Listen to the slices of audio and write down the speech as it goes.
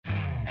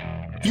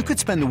You could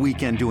spend the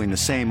weekend doing the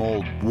same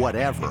old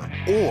whatever,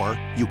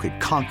 or you could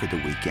conquer the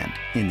weekend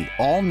in the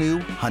all-new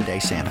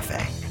Hyundai Santa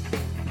Fe.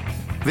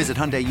 Visit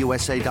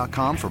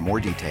HyundaiUSA.com for more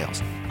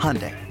details.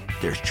 Hyundai,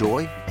 there's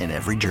joy in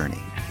every journey.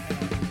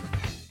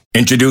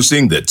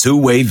 Introducing the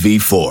Two-Way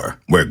V4,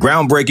 where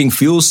groundbreaking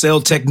fuel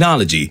cell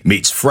technology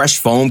meets fresh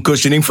foam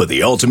cushioning for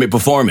the ultimate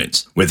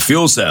performance. With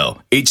Fuel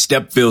Cell, each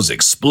step feels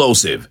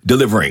explosive,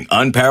 delivering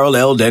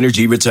unparalleled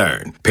energy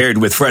return. Paired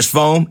with fresh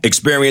foam,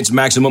 experience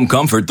maximum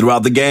comfort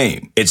throughout the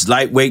game. Its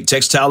lightweight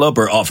textile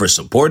upper offers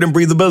support and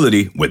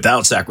breathability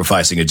without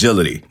sacrificing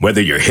agility.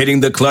 Whether you're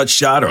hitting the clutch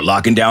shot or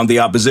locking down the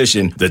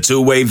opposition, the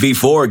Two-Way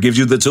V4 gives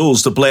you the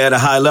tools to play at a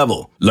high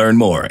level. Learn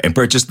more and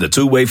purchase the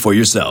Two-Way for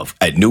yourself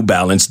at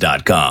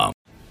NewBalance.com.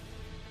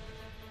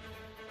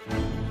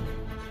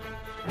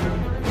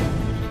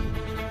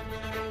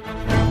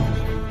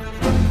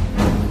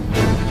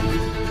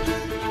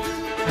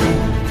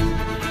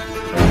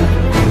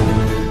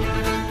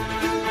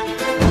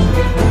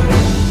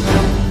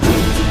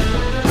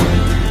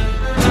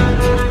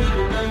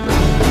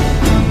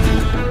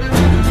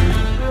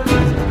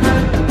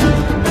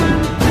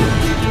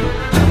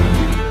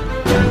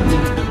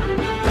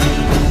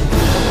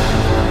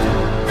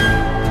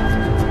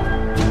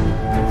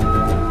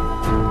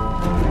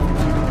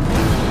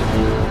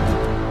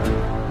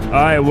 All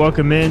right,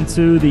 welcome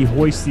into the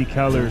Hoist the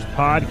Colors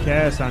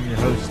podcast. I'm your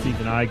host,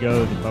 Stephen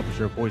Igo, the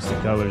publisher of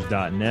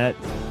HoistTheColors.net,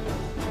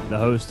 the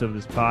host of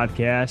this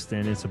podcast,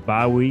 and it's a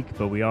bye week,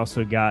 but we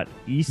also got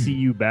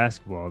ECU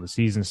basketball. The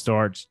season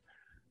starts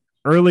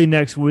early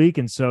next week,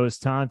 and so it's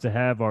time to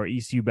have our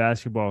ECU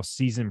basketball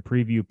season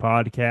preview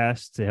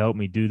podcast. To help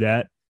me do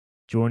that,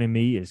 joining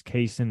me is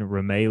Kaysen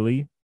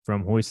Romeli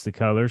from Hoist the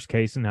Colors.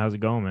 Kaysen, how's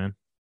it going, man?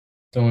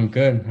 Doing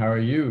good. How are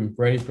you?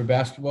 Ready for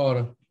basketball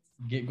to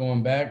get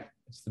going back?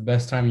 It's the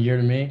best time of year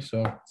to me,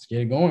 so let's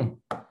get it going.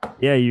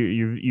 Yeah,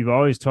 you've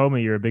always told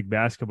me you're a big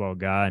basketball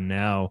guy, and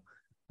now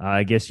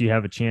I guess you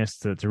have a chance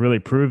to really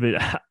prove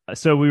it.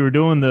 So we were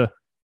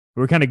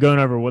kind of going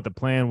over what the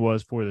plan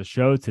was for the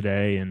show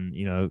today, and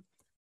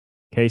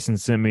Kaysen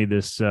sent me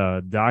this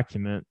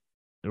document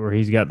where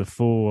he's got the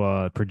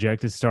full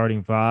projected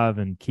starting five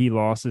and key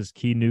losses,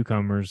 key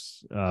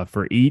newcomers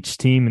for each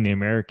team in the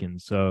American.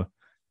 So,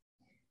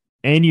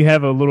 and you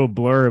have a little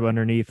blurb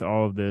underneath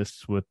all of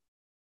this with.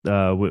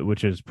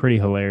 Which is pretty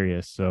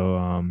hilarious.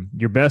 So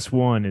your best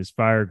one is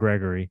Fire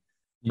Gregory,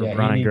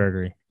 Brian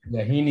Gregory.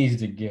 Yeah, he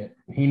needs to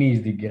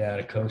get out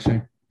of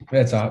coaching.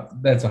 That's a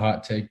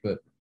hot take, but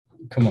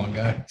come on,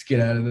 guy, let's get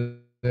out of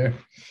there.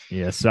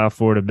 Yeah, South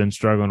Florida have been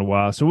struggling a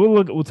while. So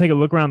we'll take a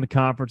look around the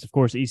conference. Of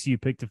course, ECU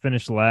picked to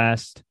finish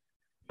last,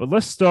 but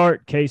let's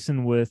start,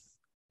 Kaysen, with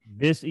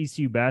this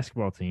ECU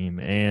basketball team.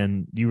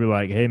 And you were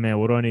like, "Hey, man,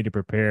 what do I need to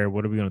prepare?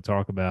 What are we going to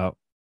talk about?"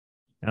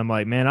 And I'm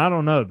like, man, I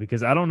don't know,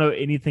 because I don't know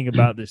anything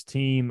about this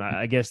team.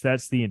 I guess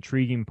that's the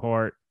intriguing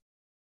part.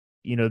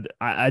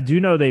 I do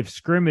know they've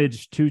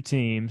scrimmaged two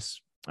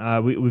teams.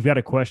 We've got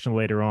a question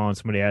later on.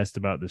 Somebody asked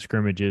about the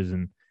scrimmages.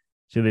 And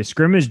so they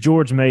scrimmaged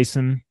George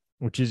Mason,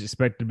 which is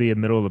expected to be a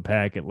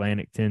middle-of-the-pack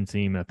Atlantic 10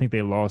 team. I think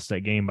they lost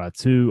that game by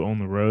 2 on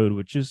the road,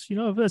 which is,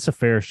 that's a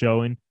fair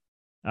showing.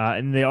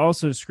 And they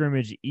also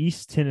scrimmaged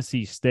East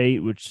Tennessee State,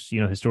 which,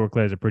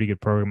 historically has a pretty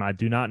good program. I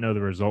do not know the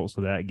results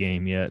of that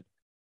game yet.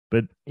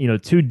 But,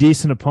 two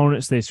decent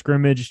opponents they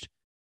scrimmaged.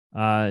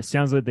 It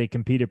sounds like they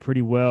competed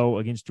pretty well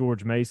against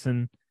George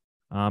Mason.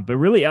 But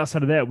really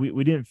outside of that, we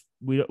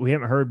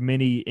haven't heard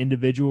many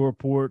individual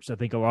reports. I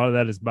think a lot of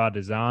that is by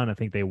design. I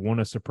think they want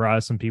to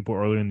surprise some people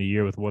earlier in the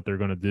year with what they're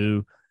going to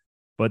do.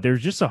 But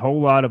there's just a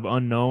whole lot of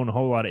unknown, a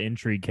whole lot of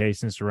intrigue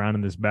cases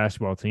surrounding this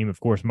basketball team. Of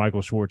course,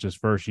 Michael Schwartz's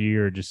first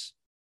year, just,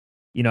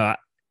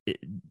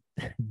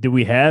 do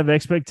we have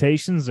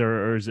expectations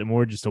or is it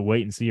more just a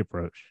wait and see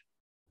approach?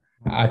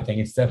 I think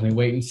it's definitely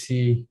wait and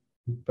see,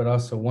 but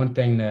also one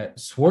thing that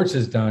Schwartz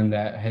has done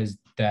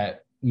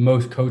that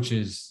most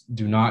coaches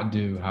do not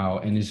do. How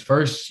in his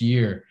first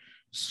year,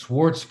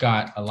 Schwartz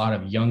got a lot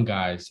of young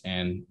guys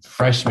and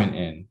freshmen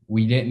in.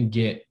 We didn't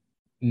get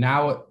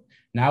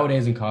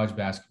nowadays in college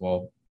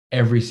basketball.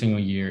 Every single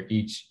year,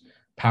 each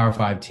Power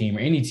 5 team or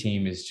any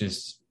team is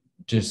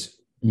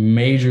just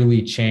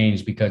majorly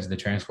changed because of the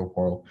transfer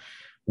portal.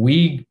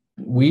 We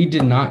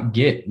did not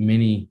get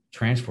many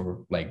transfer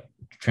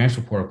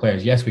portal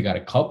players. Yes, we got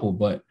a couple,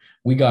 but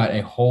we got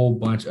a whole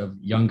bunch of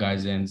young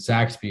guys in.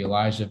 Zaxby,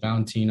 Elijah,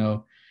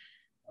 Valentino,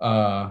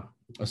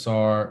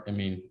 Asar.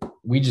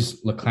 We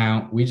just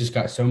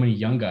got so many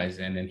young guys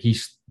in, and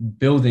he's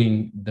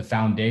building the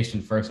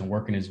foundation first and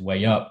working his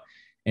way up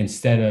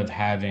instead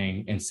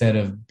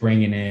of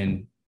bringing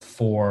in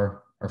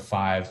 4 or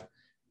 5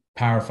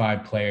 Power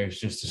 5 players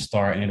just to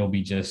start, and it'll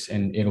be just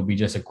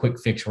a quick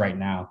fix right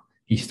now.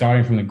 He's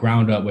starting from the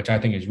ground up, which I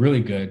think is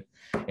really good.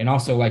 And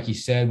also, like he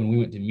said when we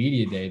went to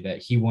media day, that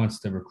he wants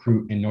to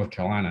recruit in North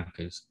Carolina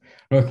because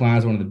North Carolina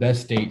is one of the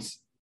best states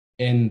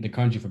in the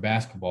country for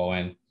basketball.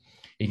 And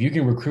if you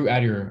can recruit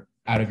out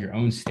of your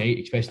own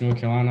state, especially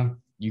North Carolina,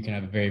 you can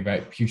have a very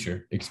bright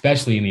future,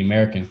 especially in the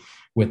American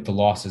with the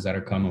losses that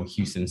are coming with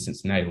Houston and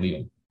Cincinnati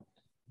leaving.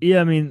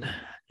 Yeah,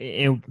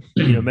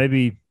 and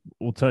maybe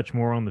we'll touch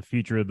more on the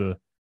future of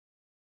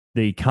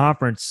the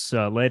conference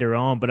later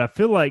on, but I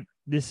feel like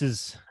this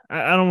is.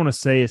 I don't want to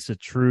say it's a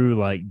true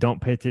like don't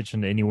pay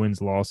attention to any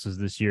wins losses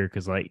this year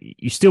because like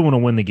you still want to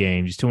win the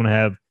games, you still want to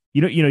have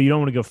you don't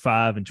want to go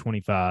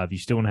 5-25. You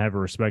still want to have a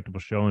respectable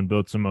show and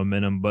build some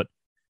momentum, but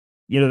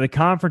the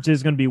conference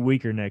is going to be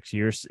weaker next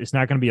year. It's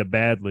not going to be a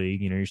bad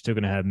league. You're still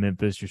going to have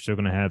Memphis. You're still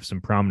going to have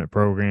some prominent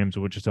programs,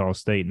 Wichita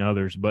State and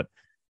others. But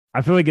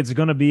I feel like it's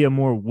going to be a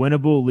more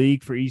winnable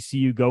league for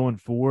ECU going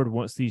forward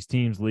once these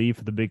teams leave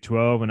for the Big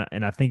 12.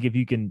 And I think if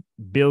you can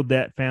build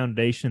that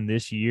foundation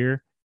this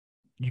year,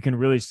 you can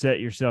really set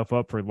yourself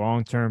up for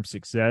long-term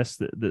success.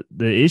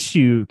 The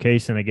issue,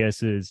 Kaysen, I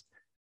guess, is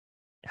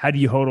how do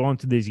you hold on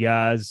to these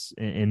guys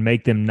and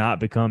make them not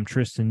become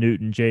Tristan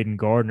Newton, Jaden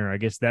Gardner? I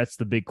guess that's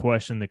the big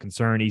question, the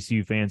concern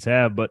ECU fans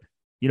have. But,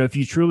 if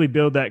you truly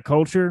build that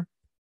culture,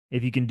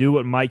 if you can do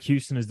what Mike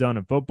Houston has done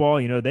in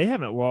football, they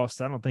haven't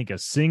lost, I don't think, a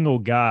single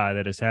guy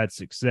that has had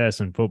success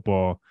in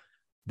football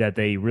that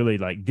they really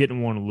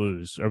didn't want to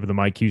lose over the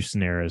Mike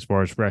Houston era as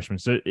far as freshmen.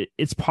 So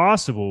it's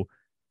possible,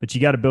 but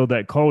you got to build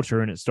that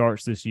culture, and it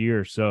starts this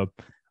year. So,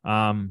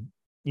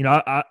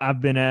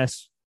 I've been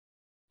asked,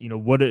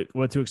 what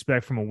to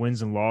expect from a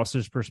wins and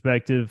losses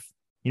perspective.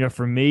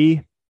 For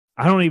me,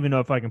 I don't even know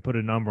if I can put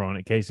a number on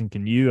it. Kaysen,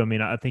 can you? I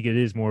mean, I think it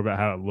is more about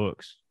how it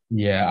looks.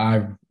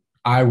 Yeah,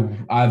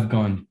 I've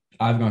gone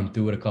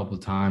through it a couple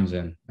of times,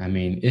 and I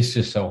mean, it's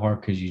just so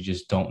hard because you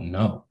just don't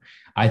know.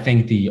 I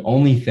think the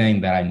only thing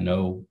that I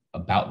know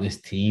about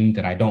this team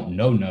that I don't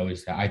know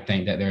is that I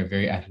think that they're a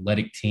very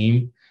athletic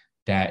team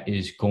that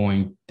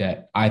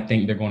I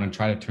think they're going to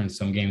try to turn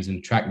some games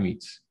into track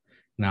meets.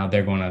 Now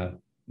they're going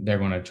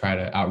to try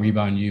to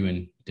out-rebound you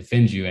and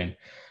defend you. And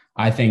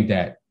I think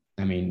that,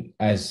 I mean,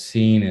 as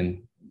seen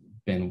and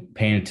been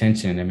paying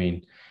attention, I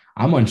mean,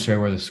 I'm unsure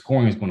where the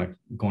scoring is going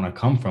to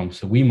come from.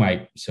 So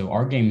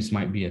our games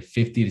might be a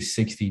 50 to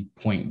 60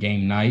 point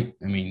game night.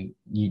 I mean,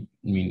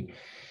 the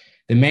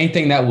main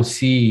thing that we'll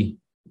see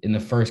in the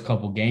first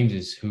couple games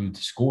is who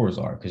the scorers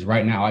are. Because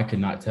right now I could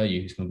not tell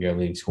you who's going to be our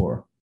leading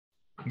scorer.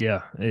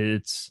 Yeah,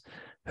 it's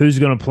who's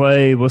going to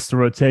play, what's the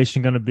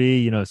rotation going to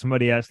be.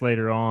 Somebody asked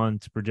later on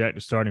to project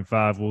a starting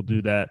five. We'll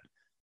do that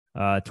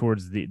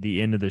towards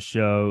the end of the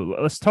show.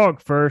 Let's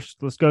talk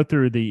first. Let's go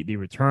through the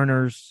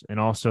returners and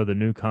also the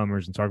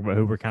newcomers and talk about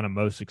who we're kind of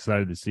most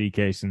excited to see,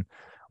 Case. And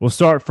we'll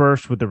start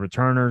first with the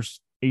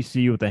returners.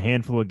 ECU with a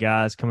handful of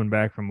guys coming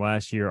back from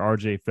last year.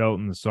 RJ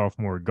Felton, the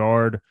sophomore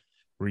guard,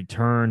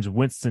 returns.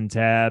 Winston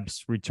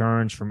Tabbs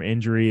returns from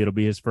injury. It'll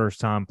be his first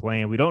time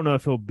playing. We don't know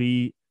if he'll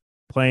be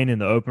playing in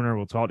the opener.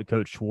 We'll talk to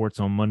Coach Schwartz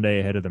on Monday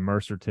ahead of the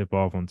Mercer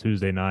tip-off on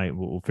Tuesday night.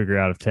 We'll figure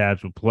out if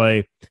Tabbs will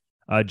play.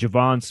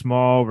 Javon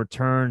Small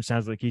returns.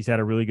 Sounds like he's had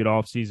a really good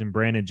offseason.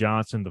 Brandon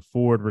Johnson, the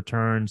forward,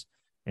 returns.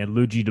 And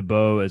Luigi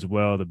DeBow as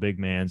well, the big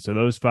man. So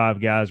those five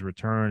guys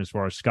return as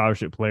far as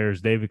scholarship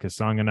players. David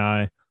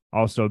Kasanganai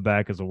also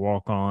back as a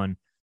walk-on.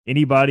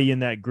 Anybody in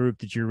that group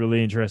that you're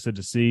really interested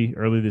to see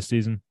early this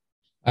season?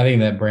 I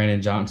think that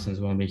Brandon Johnson is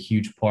going to be a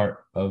huge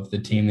part of the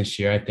team this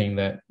year. I think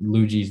that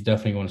Luigi is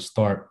definitely going to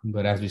start,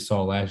 but as we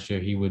saw last year,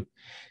 he would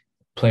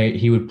play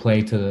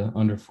to the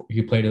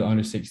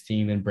under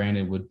 16, and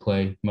Brandon would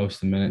play most of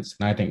the minutes.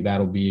 And I think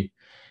that'll be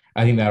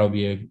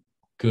a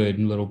good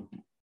little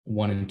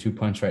 1-2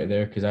 punch right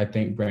there, because I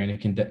think Brandon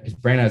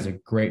has a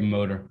great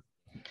motor,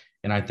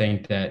 and I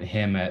think that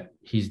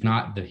he's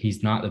not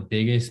the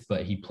biggest,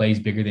 but he plays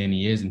bigger than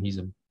he is, and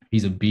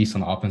he's a beast on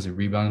the offensive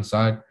rebounding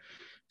side.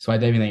 So I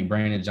definitely think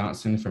Brandon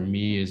Johnson, for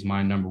me, is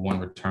my number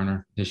one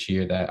returner this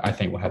year that I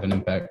think will have an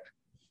impact.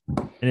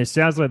 And it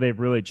sounds like they've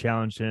really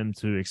challenged him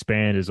to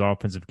expand his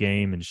offensive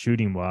game and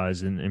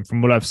shooting-wise. And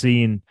from what I've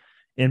seen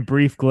in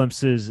brief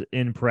glimpses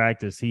in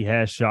practice, he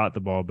has shot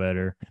the ball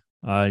better.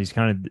 He's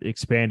kind of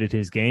expanded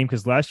his game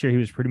because last year he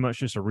was pretty much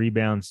just a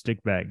rebound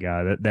stick-back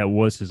guy. That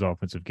was his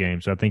offensive game.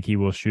 So I think he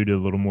will shoot it a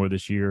little more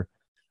this year.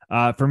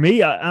 For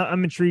me,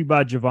 I'm intrigued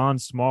by Javon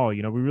Small.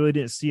 We really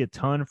didn't see a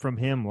ton from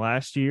him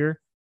last year.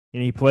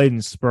 And he played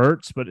in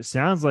spurts, but it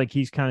sounds like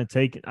he's kind of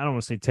I don't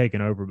want to say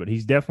taken over, but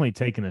he's definitely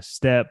taken a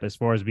step as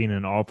far as being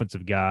an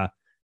offensive guy.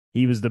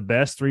 He was the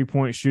best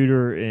three-point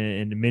shooter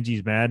in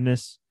Minji's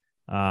Madness.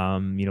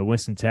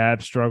 Winston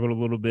Tabbs struggled a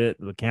little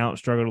bit. LeCount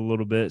struggled a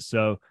little bit.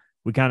 So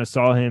we kind of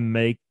saw him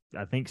make,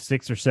 I think,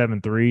 6 or 7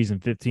 threes in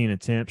 15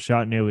 attempts,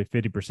 shot nearly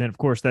 50%. Of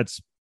course,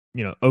 that's,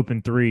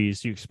 open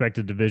threes. You expect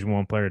a Division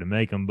I player to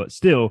make them, but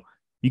still,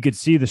 you could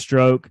see the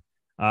stroke.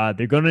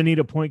 They're going to need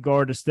a point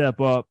guard to step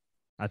up.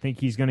 I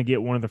think he's going to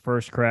get one of the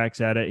first cracks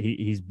at it.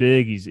 He's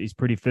big. He's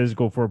pretty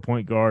physical for a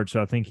point guard,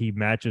 so I think he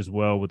matches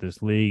well with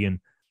this league. And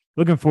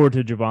looking forward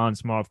to Javon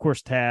Small. Of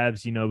course,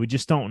 Tabbs, we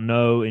just don't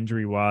know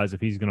injury-wise if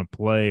he's going to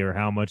play or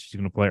how much he's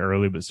going to play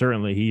early, but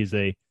certainly he's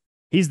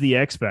the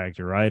X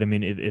factor, right? I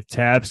mean, if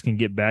Tabbs can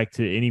get back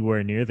to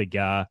anywhere near the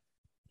guy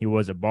he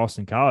was at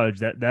Boston College,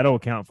 that'll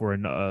account for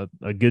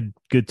a good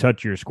touch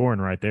of your scoring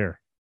right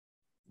there.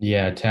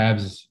 Yeah,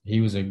 Tabbs,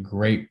 he was a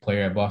great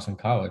player at Boston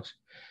College.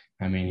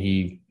 I mean,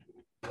 he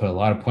put a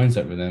lot of points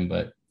up for them,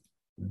 but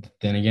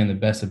then again, the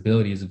best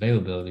ability is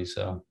availability.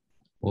 So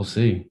we'll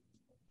see.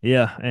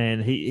 Yeah,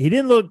 and he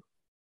didn't look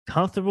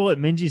comfortable at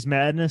Minji's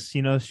Madness,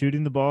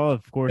 shooting the ball.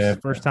 Of course, Yeah.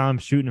 first time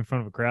shooting in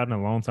front of a crowd in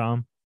a long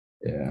time.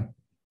 Yeah.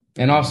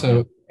 And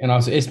also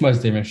it's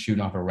much different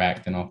shooting off a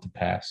rack than off the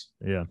pass.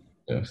 Yeah.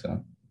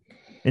 So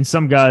And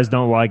some guys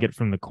don't like it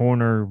from the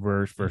corner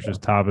versus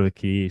top of the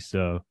key.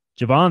 So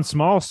Javon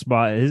Small's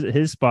spot,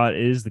 his spot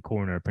is the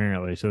corner,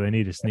 apparently. So they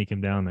need to sneak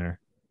him down there.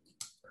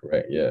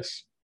 correct.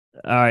 Yes.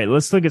 All right,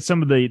 let's look at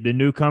some of the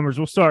newcomers.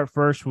 We'll start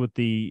first with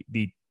the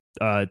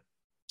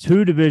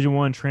two Division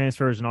I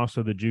transfers and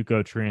also the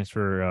JUCO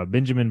transfer.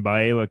 Benjamin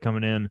Baela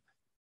coming in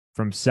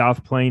from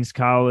South Plains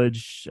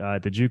College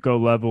at the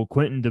JUCO level.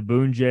 Quentin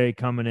DeBunje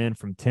coming in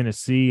from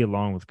Tennessee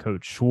along with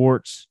Coach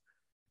Schwartz.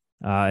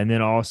 And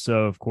then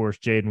also, of course,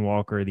 Jaden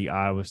Walker, the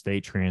Iowa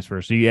State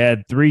transfer. So you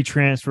had three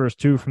transfers,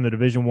 two from the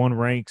Division I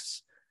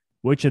ranks.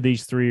 Which of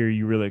these three are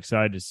you really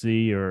excited to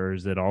see, or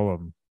is it all of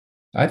them?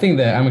 I think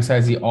that I'm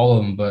excited to see all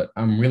of them, but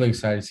I'm really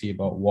excited to see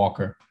about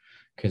Walker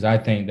because I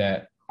think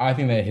that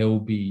he'll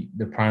be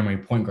the primary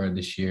point guard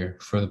this year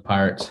for the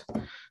Pirates.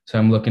 So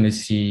I'm looking to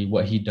see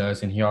what he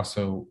does, and he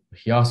also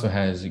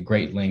has a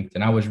great length.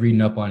 And I was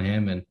reading up on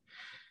him, and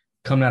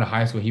coming out of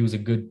high school, he was a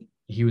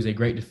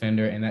great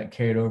defender, and that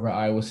carried over at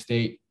Iowa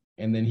State.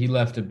 And then he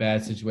left a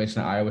bad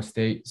situation at Iowa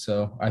State,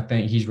 so I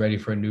think he's ready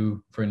for a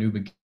new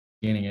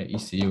beginning at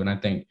ECU, and I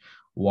think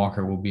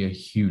Walker will be a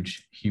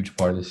huge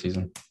part of the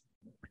season.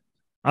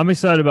 I'm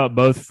excited about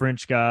both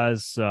French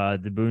guys,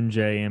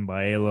 DeBunje and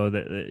Baelo.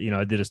 That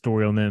I did a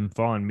story on them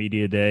following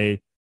media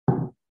day.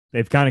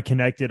 They've kind of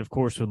connected, of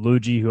course, with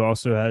Luigi, who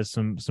also has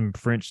some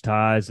French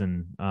ties,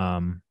 and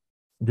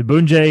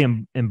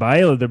DeBunje and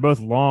Baelo. They're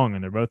both long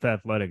and they're both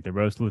athletic. They're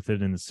both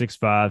listed in the 6'5",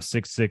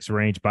 6'6"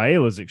 range.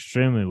 Baelo is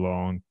extremely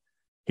long.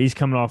 He's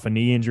coming off a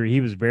knee injury. He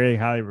was very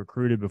highly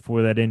recruited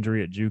before that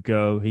injury at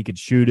JUCO. He could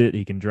shoot it.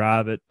 He can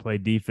drive it, play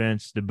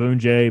defense.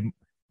 DeBunje,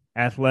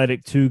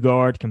 athletic two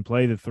guard, can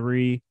play the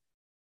three.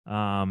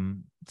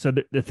 So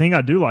the thing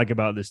I do like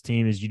about this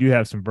team is you do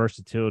have some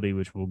versatility,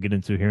 which we'll get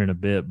into here in a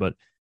bit. But,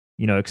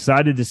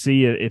 excited to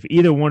see if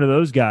either one of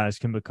those guys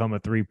can become a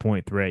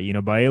three-point threat.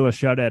 Baela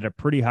shot at a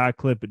pretty high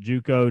clip at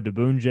JUCO.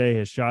 DeBunje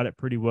has shot it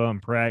pretty well in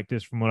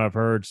practice from what I've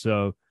heard.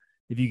 So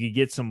if you could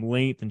get some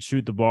length and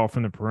shoot the ball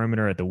from the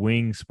perimeter at the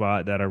wing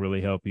spot, that'll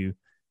really help you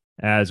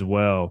as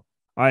well.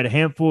 All right, a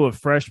handful of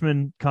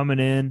freshmen coming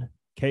in.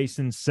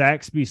 Kason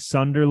Saxby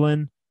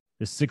Sunderland,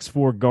 the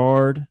 6'4"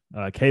 guard.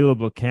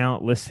 Caleb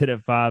LeCount listed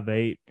at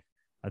 5'8".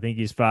 I think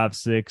he's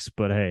 5'6",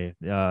 but hey,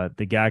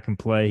 the guy can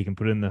play. He can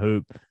put it in the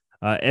hoop.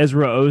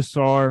 Ezra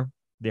Osar,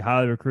 the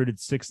highly recruited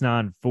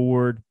 6'9"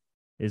 forward,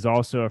 is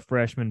also a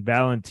freshman.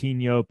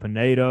 Valentino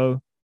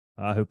Pinedo,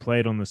 who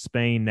played on the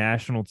Spain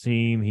national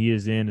team. He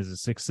is in as a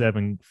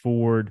 6'7"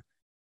 forward.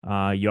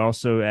 You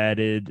also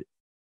added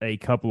a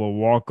couple of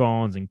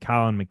walk-ons and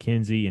Colin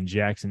McKenzie and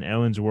Jackson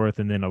Ellensworth,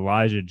 and then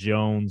Elijah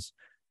Jones,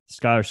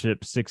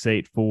 scholarship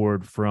 6'8"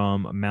 forward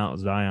from Mount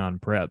Zion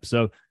Prep.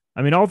 So,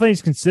 all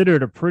things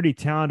considered, a pretty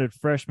talented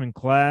freshman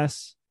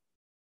class.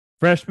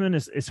 Freshmen,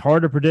 it's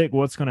hard to predict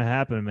what's going to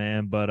happen,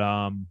 man. But,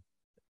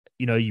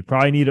 you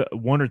probably need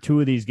one or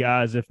two of these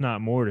guys, if not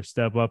more, to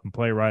step up and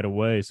play right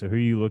away. So who are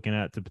you looking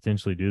at to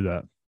potentially do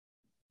that?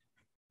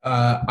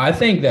 I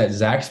think that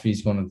Zaxby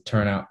is going to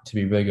turn out to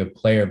be a really good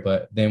player,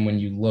 but then when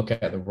you look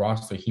at the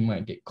roster, he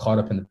might get caught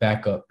up in the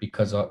backup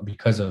because of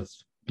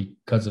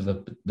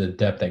the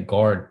depth at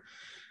guard.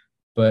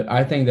 But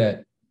I think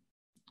that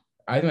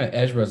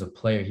Ezra as a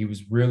player, he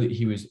was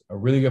a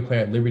really good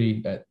player at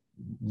Liberty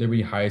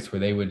Heights, where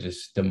they would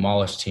just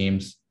demolish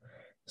teams.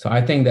 So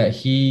I think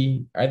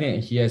he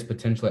has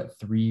potential at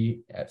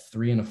three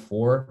and a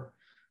 4.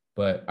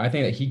 But I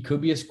think that he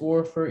could be a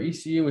scorer for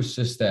ECU. It's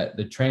just that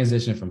the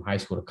transition from high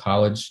school to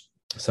college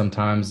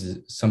sometimes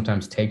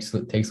takes a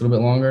little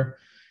bit longer.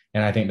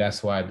 And I think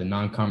that's why the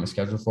non-conference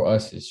schedule for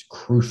us is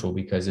crucial,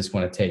 because it's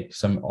going to take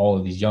all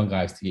of these young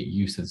guys to get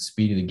used to the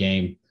speed of the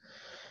game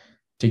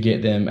to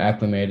get them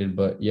acclimated.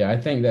 But yeah, I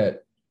think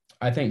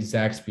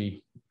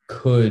Zaxby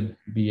could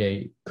be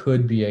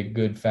a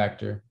good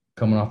factor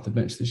coming off the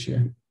bench this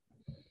year.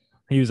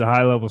 He was a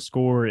high-level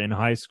scorer in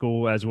high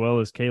school, as well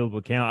as Caleb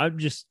LeCount.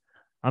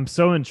 I'm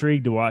so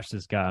intrigued to watch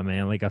this guy,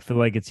 man. Like, I feel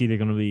like it's either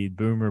going to be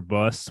boom or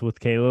bust with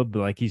Caleb.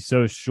 Like, he's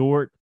so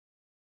short.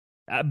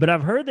 But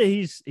I've heard that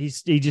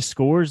he just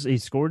scores. He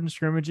scored in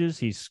scrimmages.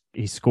 He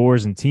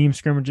scores in team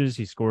scrimmages.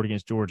 He scored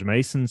against George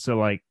Mason. So,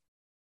 like,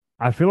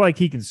 I feel like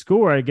he can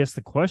score. I guess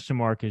the question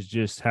mark is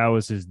just how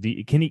is his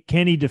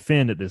can he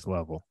defend at this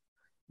level?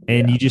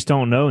 And you just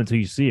don't know until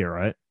you see it,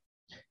 right?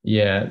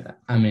 Yeah,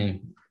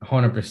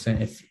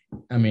 100%.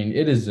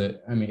 It is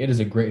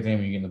a great thing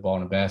when you get the ball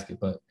in the basket,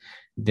 but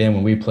then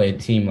when we play a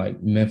team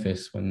like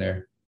Memphis, when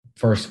they're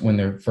first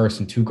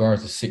and two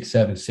guards are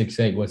 6'7",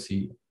 6'8",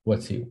 what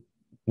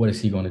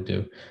is he going to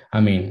do?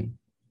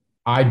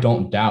 I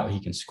don't doubt he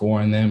can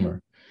score in them,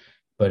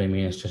 but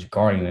it's just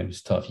guarding them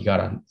is tough. You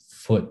got a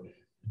foot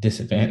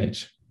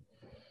disadvantage.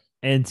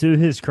 And to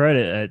his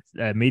credit,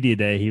 at Media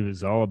Day, he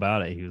was all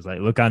about it. He was like,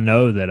 look, I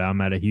know that I'm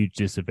at a huge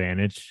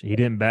disadvantage. He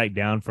didn't back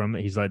down from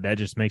it. He's like, that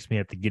just makes me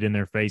have to get in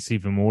their face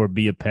even more,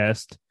 be a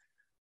pest,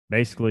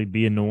 basically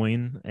be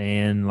annoying.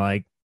 And,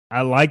 like,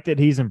 I like that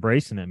he's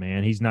embracing it,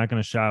 man. He's not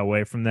going to shy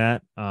away from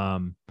that.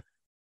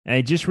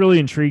 And just really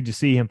intrigued to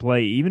see him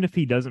play. Even if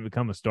he doesn't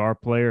become a star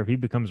player, if he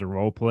becomes a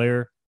role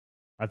player,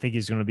 I think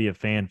he's going to be a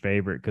fan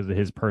favorite because of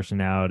his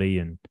personality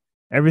and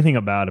everything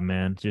about him,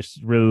 man.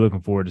 Just really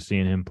looking forward to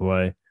seeing him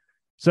play.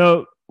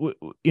 So,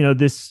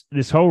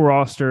 this whole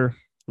roster,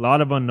 a lot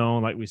of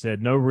unknown, like we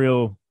said, no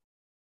real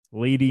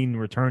leading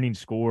returning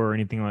scorer or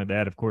anything like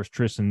that. Of course,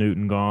 Tristan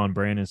Newton gone,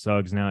 Brandon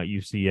Suggs now at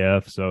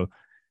UCF. So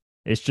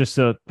it's just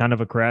a kind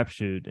of a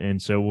crapshoot. And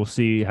so we'll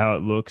see how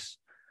it looks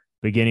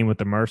beginning with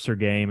the Mercer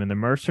game. And the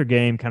Mercer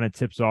game kind of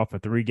tips off a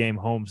 3-game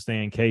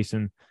homestand.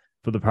 Kaysen,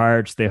 for the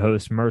Pirates, they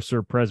host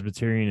Mercer,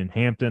 Presbyterian, and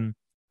Hampton.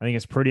 I think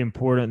it's pretty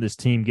important this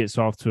team gets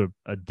off to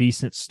a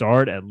decent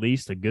start, at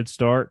least a good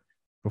start,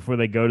 before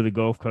they go to the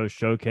Gulf Coast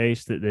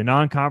Showcase. The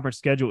non-conference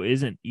schedule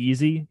isn't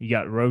easy. You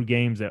got road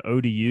games at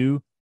ODU,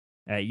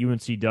 at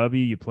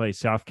UNCW. You play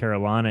South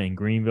Carolina in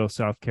Greenville,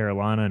 South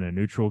Carolina in a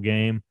neutral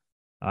game.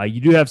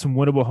 You do have some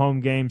winnable home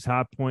games,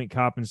 High Point,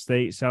 Coppin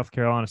State, South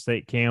Carolina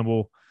State,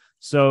 Campbell.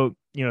 So,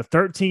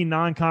 13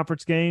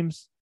 non-conference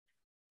games.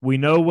 We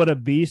know what a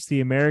beast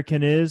the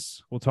American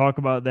is. We'll talk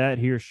about that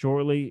here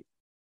shortly.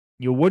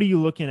 What are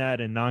you looking at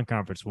in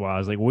non-conference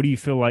wise? Like, what do you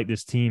feel like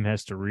this team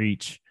has to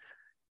reach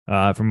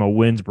from a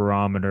wins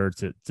barometer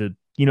to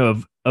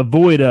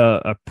avoid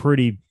a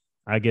pretty,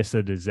 I guess,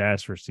 a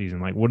disastrous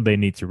season? Like, what do they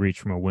need to reach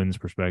from a wins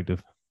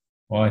perspective?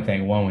 Well, I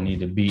think we need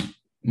to beat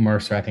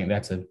Mercer. I think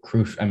that's a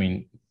crucial. I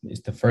mean,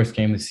 it's the first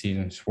game of the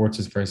season.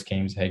 Schwartz's first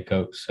game as head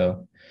coach,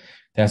 so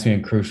that's been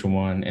a crucial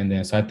one. And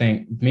then, so I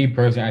think, me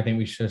personally, I think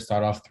we should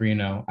start off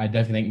 3-0. I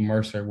definitely think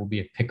Mercer will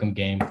be a pick'em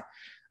game.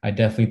 I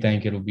definitely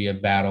think it'll be a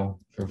battle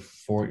for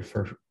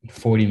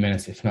 40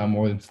 minutes, if not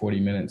more than 40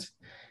 minutes.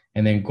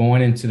 And then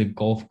going into the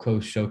Gulf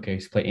Coast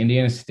Showcase, play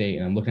Indiana State,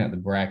 and I'm looking at the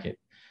bracket.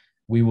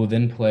 We will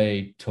then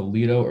play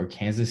Toledo or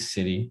Kansas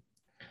City.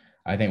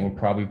 I think we'll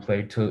probably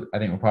play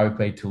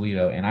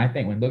Toledo. And I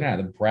think when looking at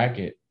the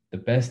bracket, the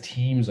best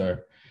teams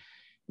are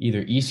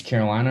either East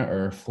Carolina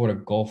or Florida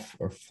Gulf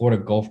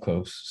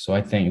Coast. So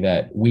I think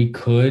that we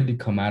could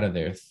come out of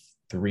there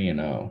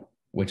 3-0,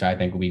 which I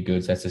think will be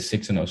good. So that's a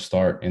 6-0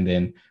 start. And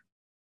then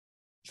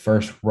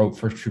first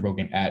true road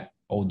game at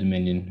Old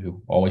Dominion,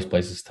 who always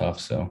plays us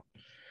tough. So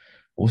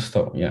we'll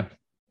start, yeah.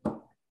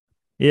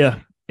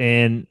 Yeah,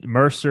 and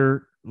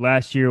Mercer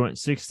last year went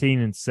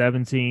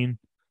 16-17.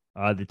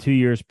 The 2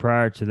 years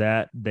prior to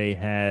that, they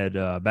had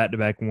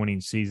back-to-back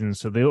winning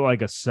seasons. So they look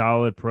like a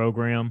solid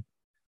program.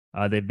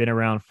 They've been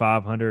around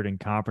 500 in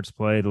conference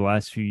play the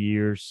last few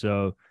years.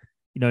 So,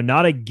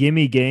 not a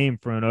gimme game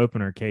for an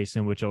opener case,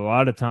 in which a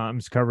lot of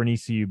times covering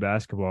ECU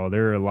basketball,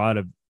 there are a lot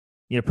of,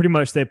 pretty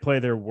much they play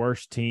their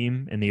worst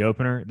team in the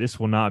opener. This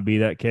will not be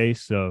that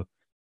case. So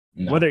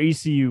whether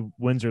ECU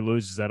wins or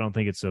loses, I don't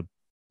think it's a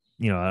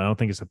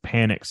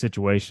panic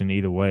situation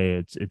either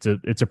way.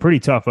 It's a pretty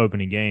tough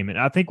opening game. And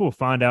I think we'll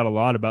find out a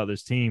lot about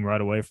this team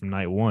right away from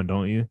night one,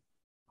 don't you?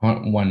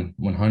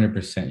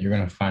 100%. You're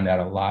going to find out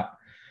a lot.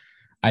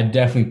 I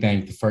definitely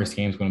think the first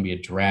game is going to be a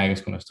drag.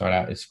 It's going to start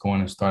out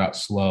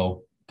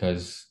slow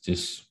because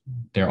just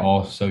they're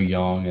all so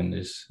young and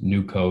this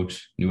new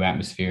coach, new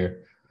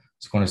atmosphere.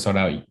 It's going to start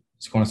out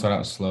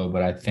slow,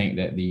 but I think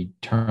that the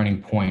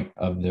turning point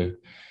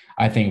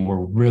I think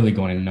we're really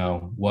going to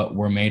know what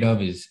we're made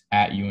of is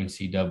at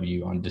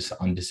UNCW on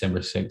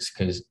December 6th,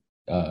 because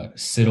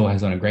Siddle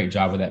has done a great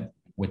job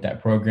with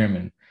that program,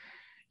 and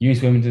UNC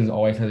Wilmington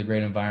always has a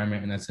great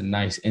environment, and that's a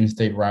nice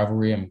in-state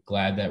rivalry. I'm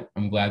glad that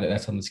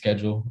that's on the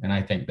schedule, and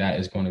I think that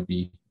is going to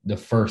be the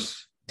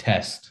first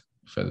test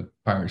for the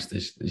Pirates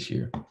this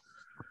year.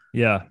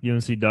 Yeah,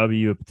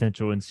 UNCW, a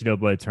potential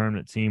NCAA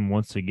tournament team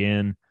once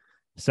again.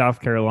 South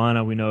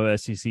Carolina, we know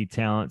SEC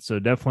talent, so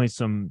definitely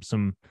some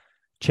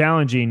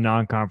challenging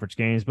non-conference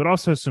games, but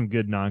also some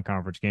good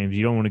non-conference games.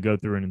 You don't want to go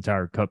through an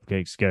entire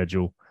cupcake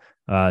schedule.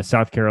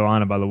 South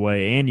Carolina, by the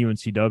way, and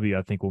UNCW,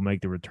 I think, will make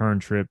the return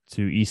trip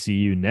to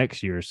ECU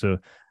next year. So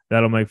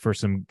that'll make for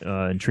some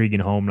intriguing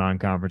home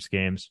non-conference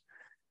games.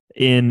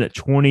 In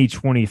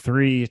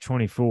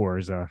 2023-24,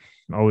 as I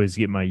always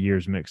get my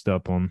years mixed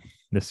up on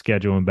the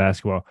schedule in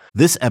basketball.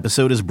 This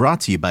episode is brought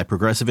to you by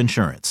Progressive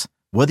Insurance.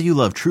 Whether you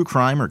love true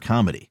crime or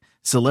comedy,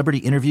 celebrity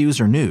interviews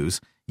or news,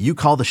 you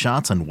call the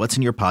shots on what's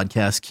in your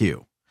podcast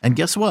queue. And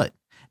guess what?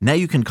 Now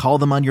you can call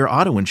them on your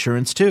auto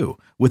insurance too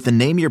with the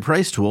Name Your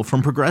Price tool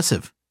from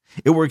Progressive.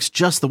 It works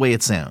just the way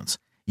it sounds.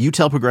 You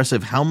tell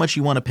Progressive how much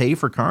you want to pay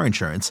for car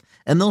insurance,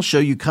 and they'll show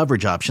you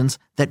coverage options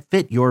that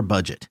fit your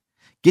budget.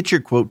 Get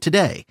your quote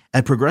today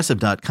at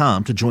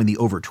Progressive.com to join the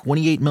over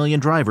 28 million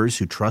drivers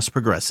who trust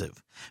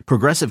Progressive.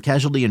 Progressive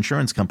Casualty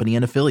Insurance Company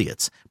and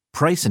Affiliates.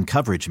 Price and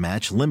coverage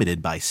match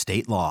limited by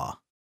state law.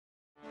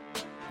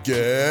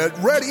 Get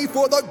ready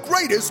for the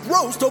greatest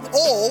roast of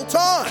all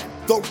time.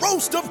 The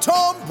Roast of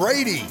Tom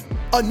Brady.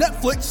 A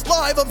Netflix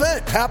live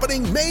event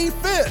happening May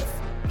 5th.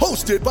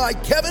 hosted by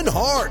Kevin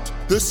Hart.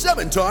 The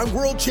 7-time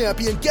world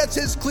champion gets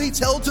his cleats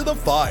held to the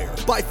fire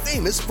by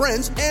famous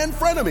friends and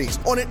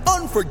frenemies on an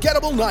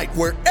unforgettable night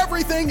where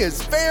everything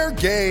is fair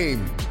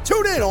game.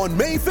 Tune in on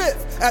May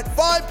 5th at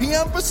 5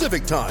 p.m.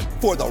 Pacific time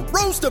for the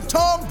Roast of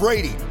Tom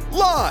Brady,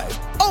 live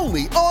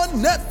only on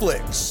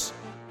Netflix.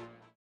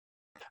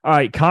 All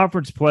right,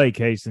 conference play,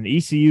 Case, and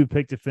ECU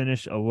picked to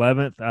finish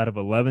 11th out of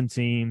 11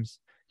 teams.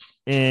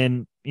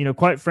 And,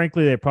 quite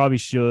frankly, they probably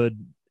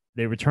should.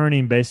 They're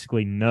returning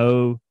basically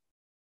no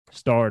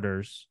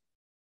starters.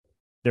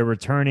 They're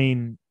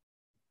returning,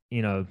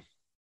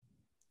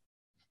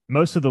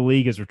 most of the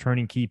league is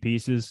returning key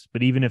pieces,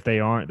 but even if they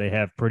aren't, they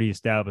have pretty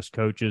established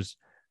coaches.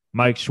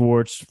 Mike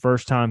Schwartz,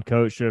 first-time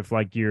coach. So if,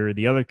 you're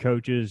the other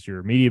coaches,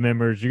 your media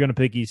members, you're going to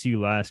pick ECU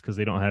last because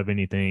they don't have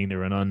anything.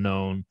 They're an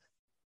unknown.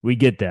 We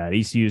get that.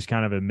 ECU has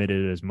kind of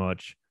admitted it as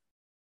much.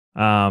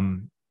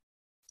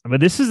 But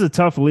this is a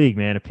tough league,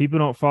 man. If people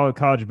don't follow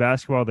college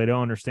basketball, they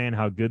don't understand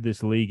how good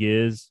this league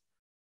is.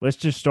 Let's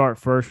just start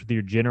first with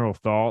your general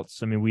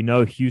thoughts. I mean, we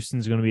know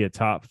Houston's going to be a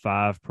top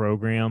 5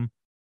 program.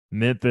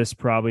 Memphis,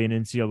 probably an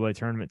NCAA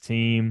tournament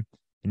team.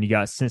 And you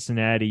got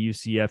Cincinnati,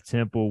 UCF,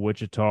 Temple,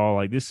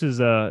 Wichita. This is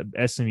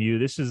SMU.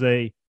 This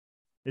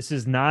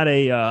is not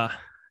a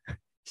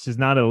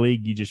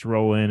league you just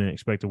roll in and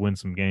expect to win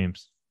some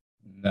games.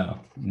 No,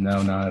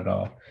 not at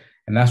all.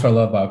 And that's what I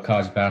love about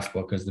college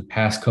basketball, because the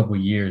past couple of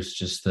years,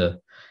 just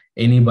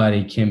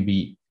anybody can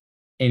beat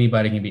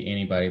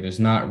anybody. There's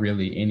not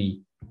really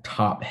any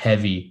top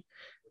heavy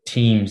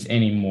teams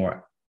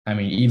anymore. I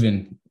mean,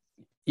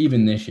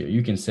 even this year,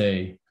 you can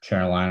say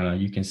Carolina,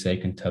 you can say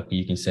Kentucky,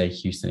 you can say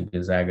Houston,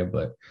 Gonzaga,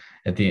 but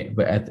at the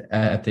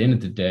end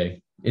of the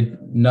day,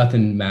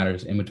 nothing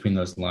matters in between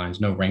those lines.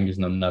 No rankings,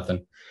 no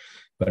nothing.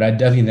 But I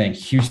definitely think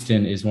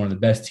Houston is one of the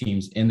best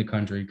teams in the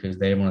country because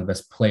they have one of the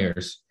best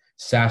players.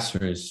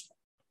 Sasser is,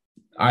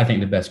 I think,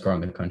 the best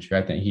guard in the country.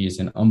 I think he is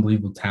an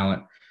unbelievable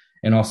talent.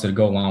 And also to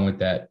go along with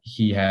that,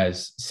 he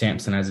has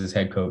Sampson as his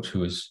head coach,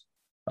 who is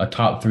a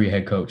top 3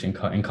 head coach in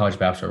college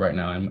basketball right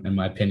now, in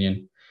my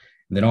opinion.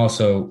 And then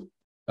also,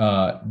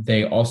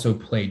 they also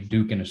played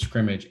Duke in a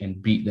scrimmage and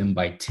beat them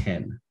by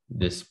 10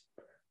 this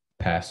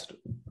past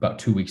about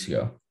 2 weeks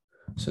ago.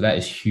 So that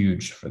is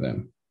huge for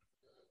them.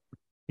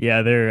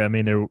 Yeah, they're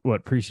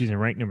preseason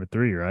ranked number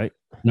 3, right?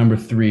 Number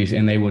 3,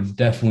 and they will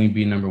definitely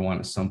be number 1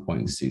 at some point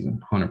in the season,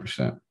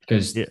 100%.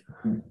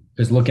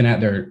 Because looking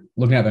at their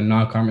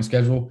non-conference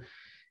schedule,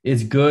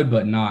 it's good,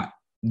 but not.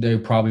 They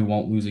probably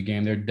won't lose a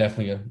game. They're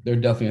definitely a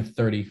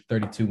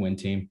 32 win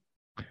team.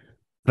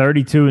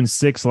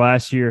 32-6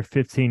 last year,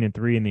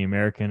 15-3 in the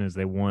American as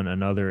they won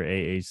another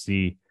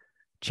AAC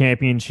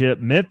championship.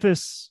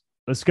 Memphis.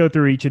 Let's go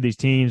through each of these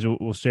teams.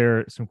 We'll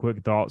share some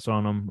quick thoughts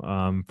on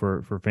them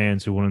for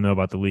fans who want to know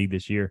about the league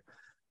this year.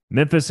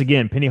 Memphis,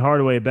 again, Penny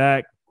Hardaway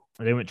back.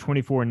 They went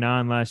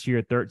 24-9 last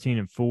year,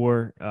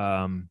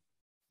 13-4.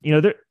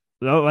 They're,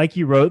 like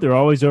you wrote, they're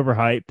always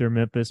overhyped. They're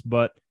Memphis.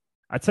 But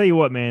I tell you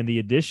what, man, the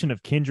addition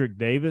of Kendrick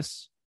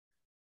Davis,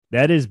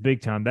 that is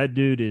big time. That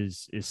dude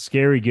is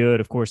scary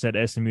good. Of course,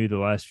 at SMU the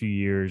last few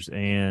years.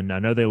 And I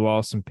know they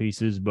lost some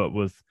pieces, but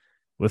with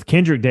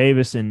Kendrick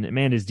Davis and,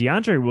 man, is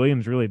DeAndre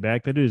Williams really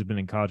back? That dude has been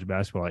in college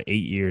basketball 8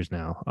 years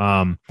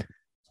now.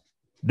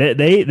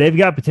 They've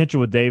got potential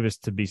with Davis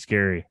to be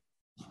scary.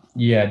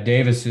 Yeah,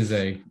 Davis is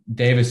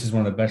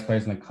one of the best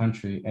players in the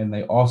country, and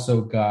they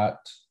also got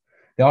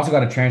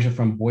a transfer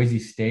from Boise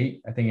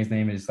State. I think his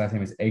last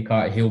name is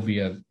Acott. He'll be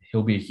a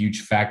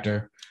huge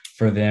factor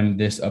for them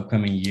this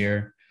upcoming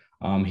year.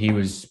 He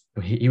was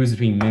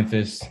between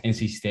Memphis,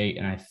 NC State,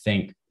 and I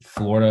think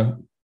Florida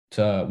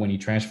when he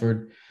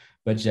transferred.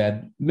 But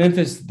yeah,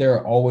 Memphis,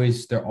 they're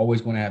always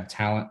going to have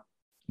talent,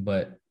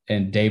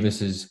 and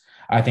Davis is,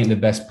 I think, the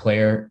best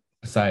player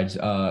besides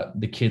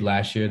the kid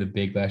last year, the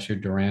big last year,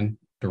 Duran.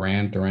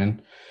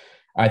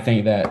 I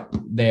think that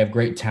they have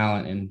great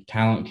talent, and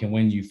talent can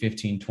win you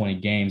 15, 20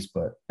 games.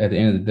 But at the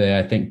end of the day,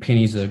 I think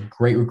Penny's a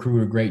great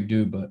recruiter, great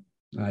dude, but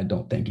I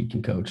don't think he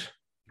can coach.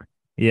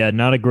 Yeah,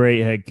 not a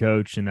great head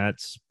coach, and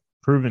that's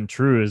proven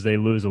true as they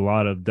lose a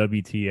lot of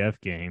WTF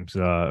games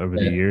over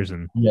the years.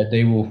 And yeah,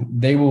 they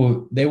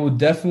will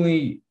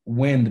definitely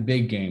win the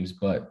big games,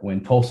 but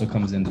when Tulsa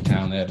comes into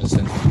town, they have a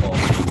sense of ball.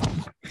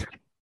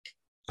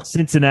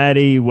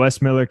 Cincinnati,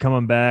 Wes Miller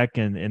coming back,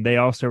 and they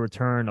also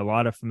return a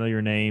lot of familiar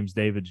names: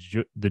 David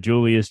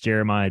DeJulius,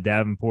 Jeremiah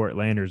Davenport,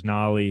 Landers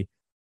Nolly,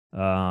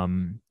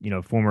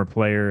 former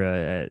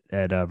player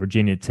at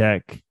Virginia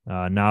Tech.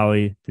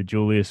 Nolly,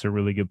 DeJulius, a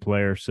really good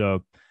player.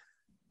 So,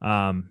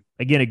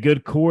 again, a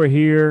good core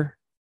here,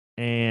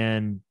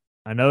 and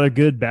another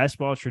good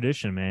basketball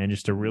tradition, man.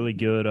 Just a really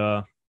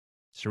good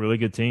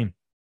team.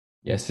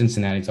 Yeah,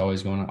 Cincinnati's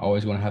always going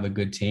to have a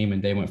good team,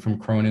 and they went from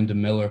Cronin to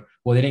Miller.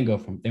 Well, they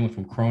went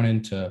from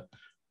Cronin to,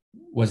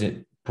 was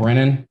it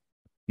Brennan?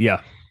 Yeah.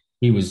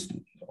 He was,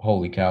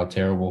 holy cow,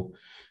 terrible.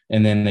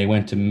 And then they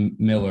went to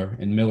Miller,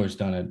 and Miller's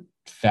done a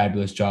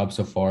fabulous job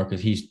so far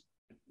because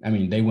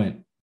they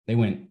went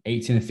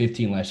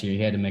 18-15 last year.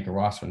 He had to make a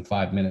roster in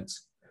 5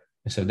 minutes.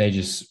 And so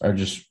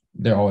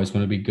they're always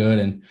going to be good.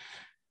 And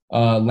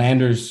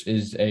Landers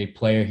is a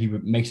player. He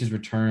makes his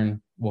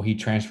return. Well, he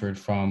transferred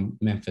from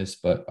Memphis,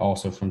 but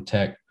also from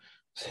Tech.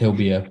 So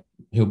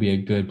he'll be a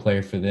good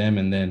player for them.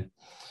 And then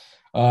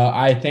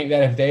I think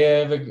that if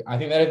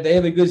they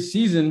have a good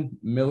season,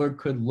 Miller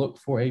could look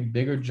for a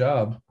bigger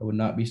job. I would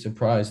not be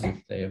surprised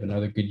if they have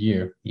another good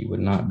year. He would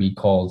not be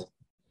called.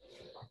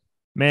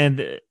 Man,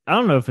 I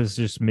don't know if it's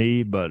just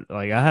me, but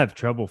like I have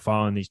trouble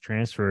following these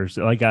transfers.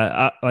 Like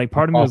I like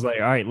part of me was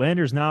like, all right,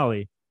 Landers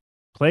Nolley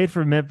played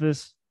for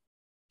Memphis,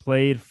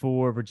 played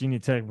for Virginia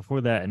Tech before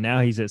that, and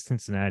now he's at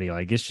Cincinnati.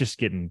 Like it's just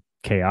getting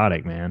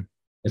chaotic, man.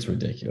 It's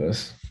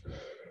ridiculous.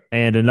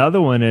 And another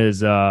one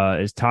is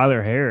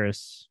Tyler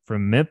Harris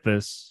from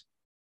Memphis,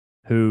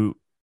 who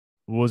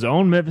was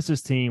on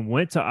Memphis's team,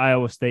 went to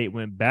Iowa State,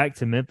 went back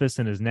to Memphis,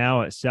 and is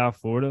now at South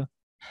Florida.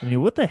 I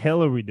mean, what the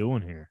hell are we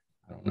doing here?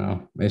 I don't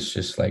know. It's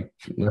just like,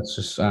 let's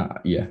just,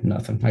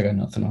 nothing. I got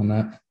nothing on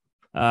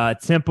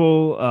that.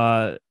 Temple,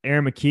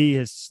 Aaron McKee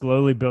has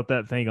slowly built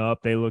that thing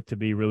up. They look to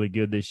be really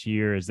good this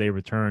year as they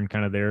return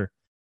kind of their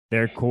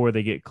core.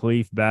 They get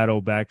Cleef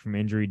Battle back from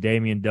injury.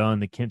 Damian Dunn,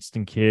 the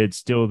Kinston kid,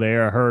 still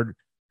there. I heard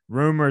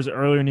rumors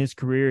earlier in his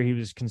career he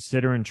was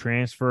considering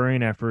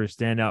transferring after his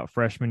standout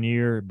freshman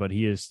year, but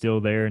he is still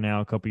there now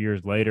a couple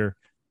years later.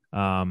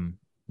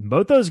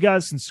 Both those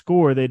guys can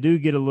score. They do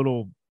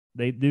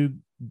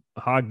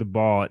hog the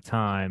ball at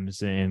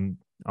times and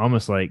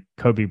almost like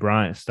Kobe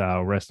Bryant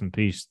style, rest in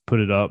peace, put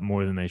it up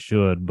more than they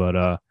should.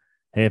 But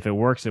hey, if it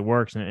works, it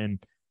works.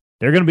 And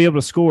they're going to be able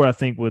to score, I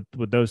think, with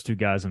those two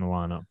guys in the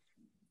lineup.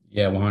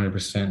 Yeah,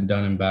 100%.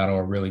 Dunn and Battle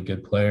are really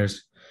good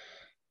players.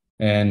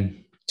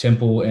 And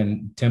Temple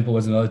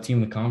is another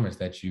team in the conference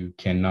that you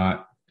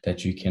cannot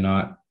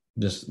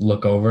just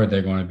look over.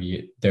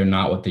 They're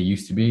not what they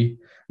used to be.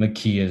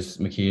 McKee has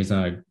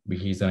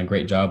done a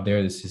great job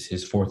there. This is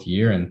his fourth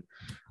year, and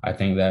I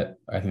think that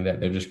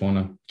they're just going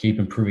to keep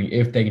improving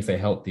if they can stay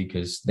healthy,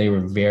 because they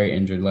were very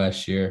injured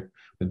last year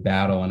with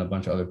Battle and a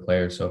bunch of other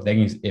players. So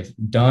if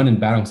Dunn and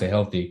Battle can stay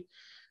healthy,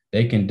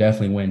 they can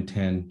definitely win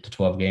 10 to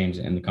 12 games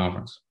in the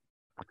conference.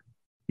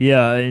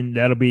 Yeah, and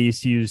that'll be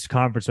ECU's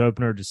conference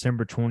opener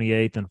December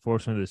 28th.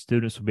 Unfortunately, the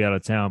students will be out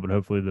of town, but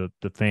hopefully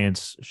the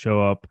fans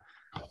show up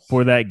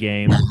for that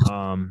game.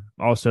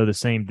 Also the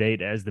same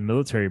date as the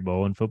Military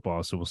Bowl in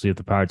football, so we'll see if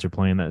the Pirates are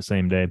playing that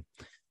same day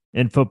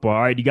in football.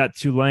 All right, you got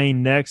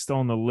Tulane next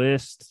on the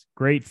list.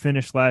 Great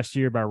finish last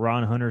year by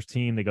Ron Hunter's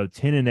team. They go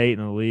 10-8 in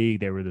the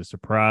league. They were the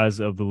surprise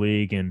of the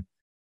league, and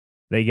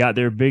they got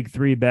their big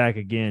three back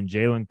again: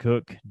 Jalen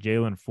Cook,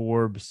 Jalen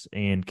Forbes,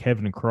 and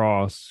Kevin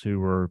Cross, who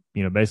were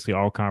basically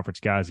all conference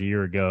guys a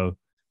year ago.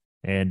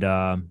 And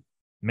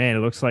man, it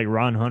looks like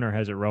Ron Hunter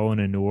has it rolling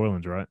in New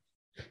Orleans, right?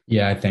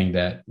 Yeah, I think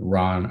that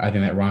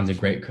Ron's a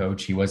great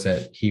coach. He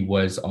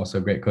was also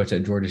a great coach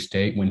at Georgia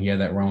State when he had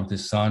that run with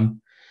his son.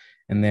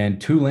 And then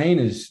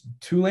Tulane's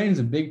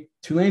a big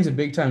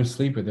time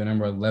sleeper. They're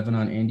number 11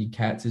 on Andy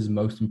Katz's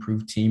most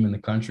improved team in the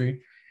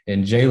country.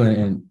 And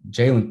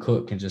Jalen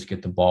Cook can just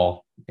get the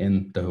ball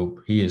in the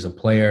hoop. He is a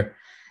player.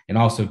 And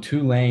also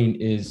Tulane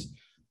is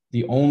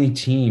the only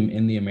team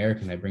in the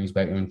American that brings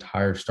back an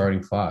entire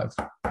starting five.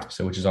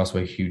 So, which is also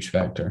a huge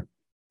factor.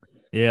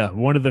 Yeah.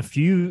 One of the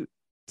few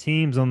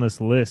teams on this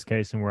list,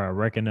 Kason, where I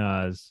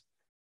recognize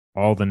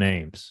all the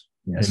names.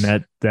 Yes.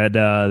 And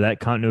that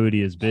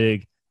continuity is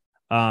big.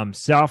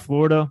 South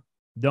Florida,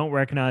 don't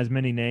recognize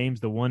many names.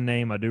 The one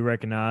name I do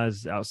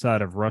recognize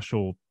outside of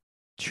Russell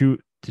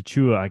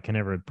Tachua, I can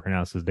never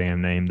pronounce his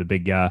damn name, the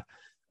big guy,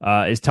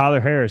 is Tyler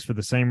Harris, for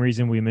the same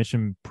reason we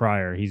mentioned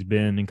prior. He's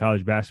been in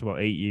college basketball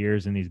 8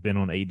 years, and he's been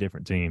on 8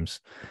 different teams,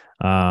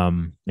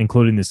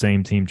 including the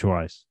same team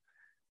twice.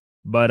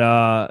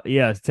 But,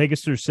 take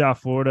us through South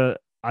Florida.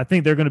 I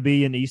think they're going to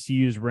be in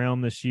ECU's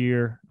realm this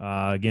year.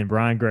 Again,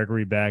 Brian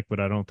Gregory back, but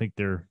I don't think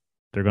they're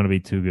going to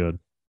be too good.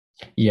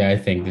 Yeah, I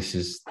think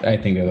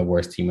they're the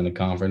worst team in the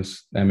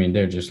conference. I mean,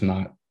 they're just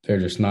not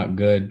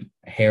good.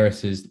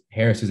 Harris is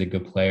a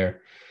good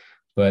player,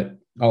 but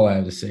all I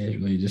have to say is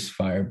really just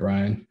fire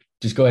Brian.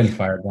 Just go ahead and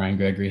fire Brian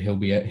Gregory. He'll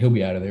be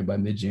out of there by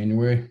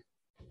mid-January.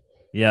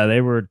 Yeah,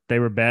 they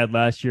were bad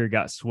last year.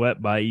 Got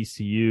swept by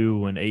ECU,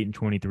 went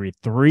 8-23,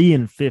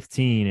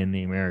 3-15 in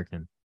the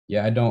American.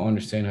 Yeah, I don't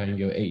understand how you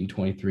can go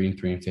 8-23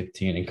 and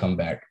 3-15 and come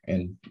back.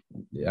 And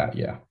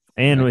yeah.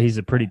 And he's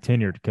a pretty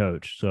tenured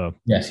coach. So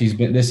yes, he's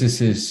been. This is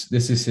his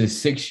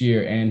 6th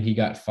year, and he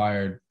got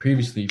fired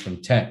previously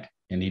from Tech,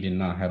 and he did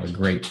not have a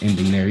great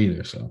ending there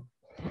either. So,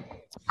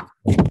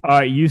 all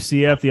right,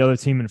 UCF, the other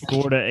team in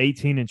Florida,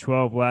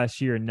 18-12 last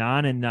year,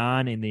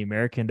 9-9 in the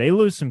American. They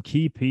lose some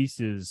key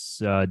pieces: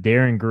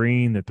 Darren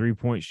Green, the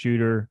 3-point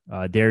shooter;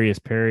 Darius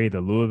Perry,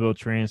 the Louisville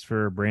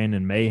transfer;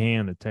 Brandon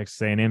Mahan, the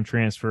Texas A&M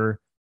transfer;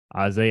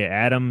 Isaiah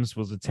Adams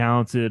was a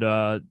talented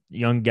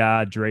young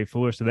guy; Dre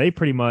Fuller. So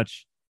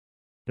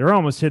they're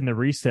almost hitting the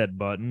reset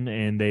button,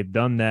 and they've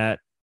done that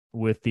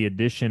with the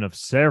addition of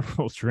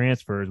several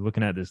transfers.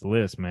 Looking at this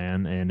list,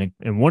 man,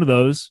 and one of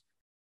those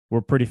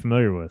we're pretty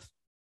familiar with.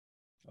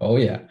 Oh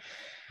yeah,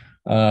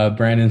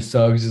 Brandon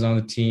Suggs is on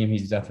the team.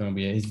 He's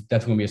definitely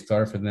gonna be a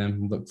starter for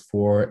them. Look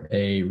for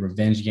a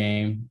revenge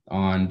game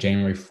on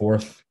January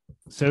 4th.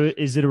 So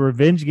is it a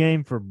revenge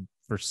game for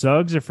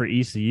Suggs or for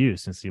ECU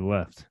since he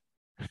left?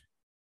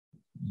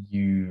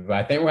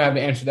 I think we'll have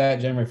to answer that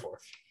January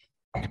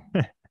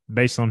 4th.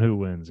 Based on who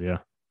wins, yeah.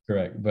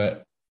 Correct.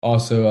 But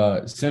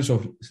also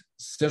Central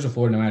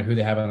Florida, no matter who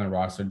they have on their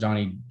roster,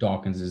 Johnny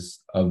Dawkins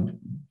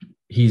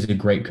he's a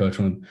great coach,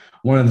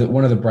 one of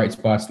the bright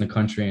spots in the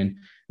country. And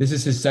this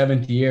is his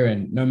 7th year,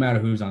 and no matter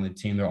who's on the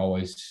team, they're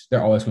always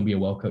going to be a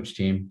well-coached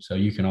team. So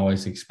you can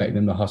always expect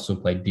them to hustle,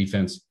 play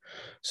defense.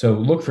 So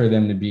look for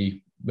them to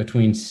be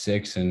between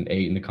 6 and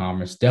 8 in the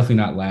conference. Definitely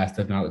not last,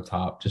 definitely not at the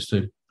top.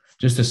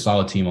 Just a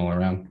solid team all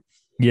around.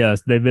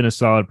 Yes, they've been a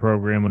solid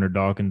program under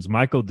Dawkins.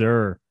 Michael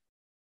Durr,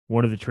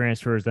 one of the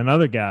transfers,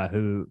 another guy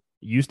who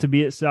used to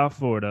be at South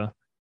Florida,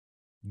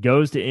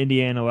 goes to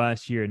Indiana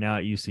last year, now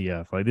at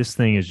UCF. Like, this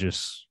thing is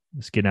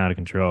it's getting out of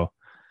control.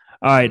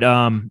 All right,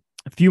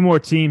 a few more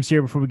teams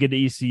here before we get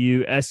to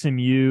ECU.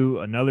 SMU,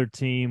 another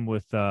team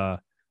with a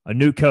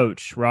new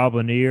coach, Rob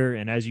Lanier,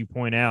 and as you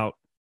point out,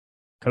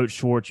 Coach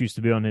Schwartz used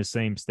to be on his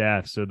same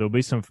staff, so there'll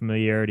be some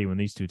familiarity when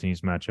these two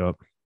teams match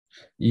up.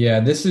 Yeah,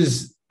 this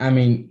is,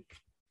 SMU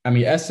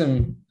is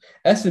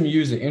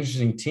an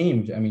interesting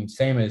team. I mean,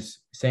 same as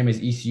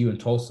ECU and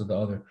Tulsa, the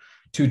other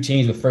two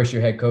teams with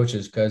first-year head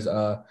coaches, because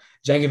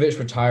Jankovic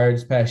retired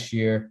this past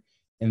year,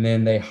 and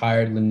then they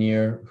hired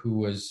Lanier, who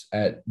was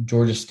at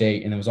Georgia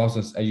State, and it was also,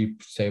 as you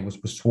say, was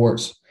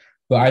Schwartz.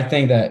 But I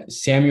think that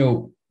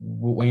Samuel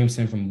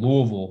Williamson from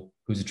Louisville,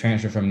 who's a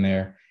transfer from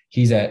there,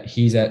 he's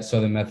at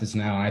Southern Methodist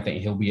now, and I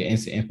think he'll be an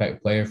instant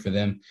impact player for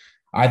them.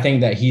 I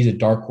think that he's a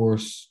dark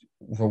horse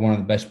for one of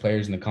the best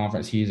players in the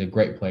conference. He's a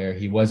great player.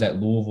 He was at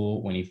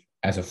Louisville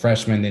as a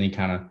freshman, then he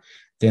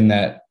then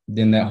that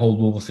whole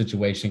Louisville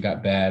situation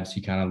got bad, so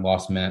he kind of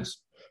lost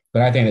minutes.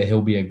 But I think that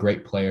he'll be a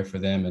great player for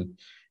them, and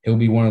he'll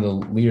be one of the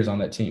leaders on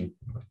that team.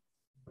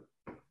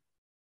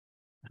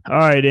 All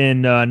right,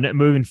 and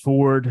moving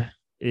forward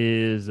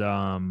is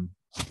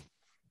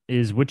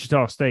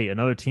Wichita State,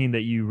 another team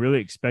that you really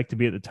expect to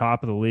be at the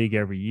top of the league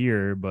every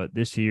year, but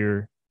this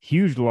year,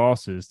 huge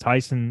losses.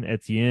 Tyson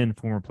Etienne,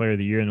 former player of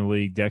the year in the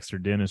league, Dexter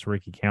Dennis,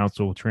 Ricky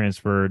Council,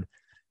 transferred,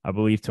 I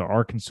believe, to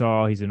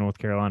Arkansas. He's a North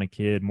Carolina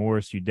kid.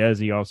 Morris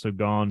Udezi also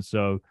gone.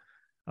 So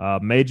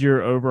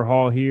major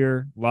overhaul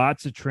here.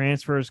 Lots of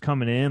transfers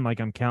coming in.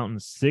 Like, I'm counting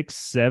 6,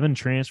 7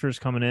 transfers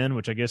coming in,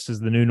 which I guess is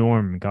the new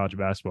norm in college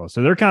basketball.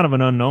 So they're kind of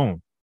an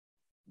unknown.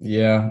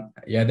 Yeah,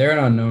 they're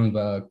an unknown.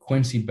 But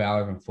Quincy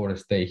Ballard from Florida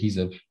State, he's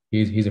a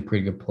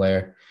pretty good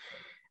player.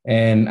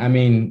 And I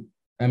think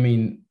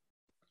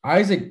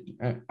Isaac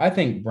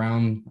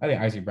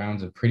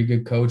Brown's a pretty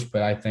good coach,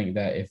 but I think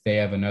that if they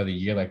have another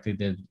year like they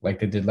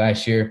did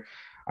last year,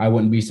 I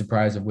wouldn't be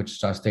surprised if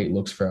Wichita State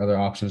looks for other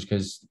options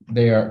because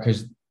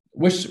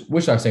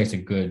Wichita State's a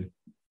good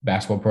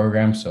basketball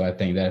program. So I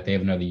think that if they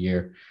have another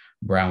year,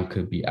 Brown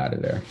could be out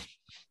of there.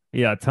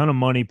 Yeah, a ton of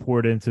money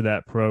poured into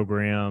that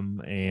program,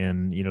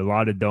 and a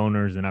lot of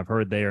donors, and I've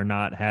heard they are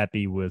not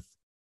happy with,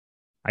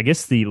 I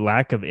guess, the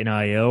lack of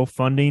NIL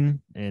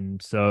funding,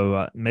 and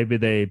so maybe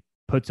they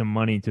put some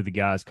money into the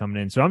guys coming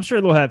in. So I'm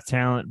sure they'll have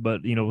talent, but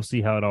we'll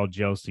see how it all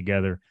gels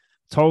together.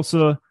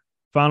 Tulsa,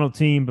 final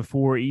team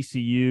before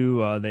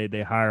ECU.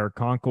 They hire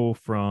Conkle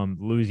from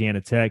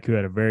Louisiana Tech, who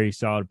had a very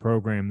solid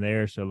program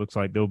there. So it looks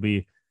like they'll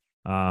be,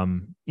 I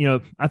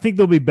think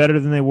they'll be better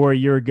than they were a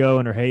year ago.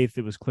 Under Haith,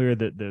 it was clear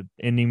that the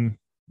ending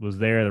was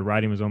there, the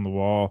writing was on the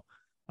wall.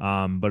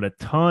 But a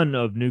ton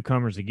of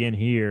newcomers again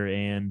here,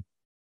 and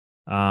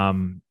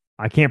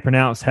I can't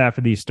pronounce half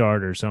of these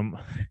starters. So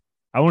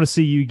I want to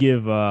see you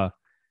give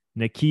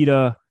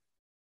Nikita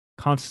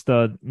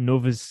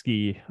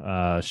Konstanovsky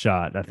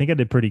shot. I think I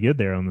did pretty good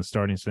there on the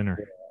starting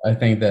center. I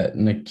think that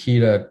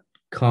Nikita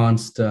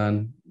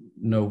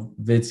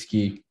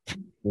Konstanovsky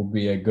will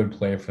be a good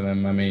player for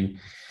them. I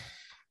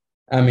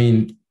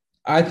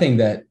think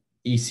that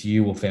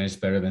ECU will finish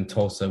better than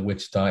Tulsa,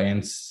 Wichita,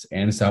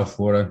 and South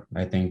Florida.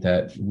 I think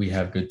that we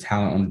have good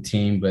talent on the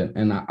team,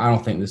 and I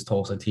don't think this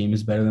Tulsa team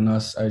is better than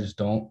us. I just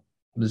don't.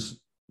 Just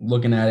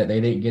looking at it,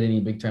 they didn't get any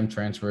big-time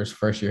transfers,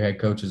 first-year head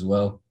coach as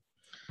well.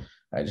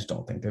 I just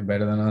don't think they're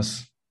better than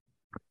us.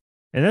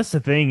 And that's the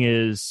thing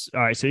is,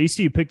 all right, so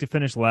ECU picked to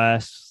finish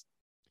last.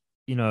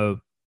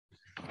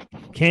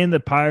 Can the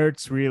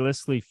Pirates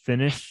realistically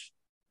finish?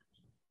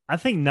 I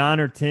think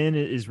 9 or 10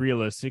 is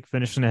realistic,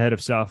 finishing ahead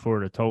of South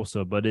Florida,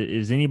 Tulsa. But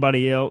is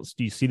anybody else?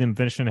 Do you see them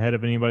finishing ahead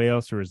of anybody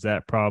else, or is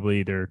that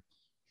probably their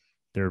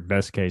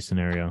best case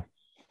scenario?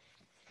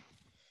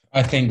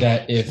 I think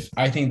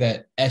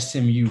that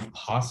SMU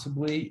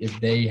possibly, if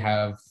they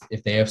have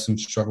some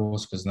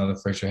struggles because another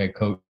first year head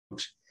coach,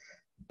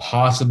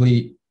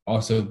 possibly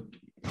also.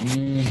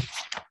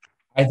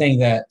 I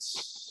think that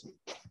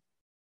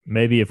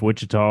maybe if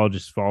Wichita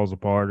just falls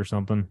apart or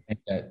something.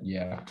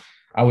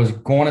 I was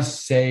going to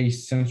say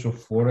Central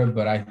Florida,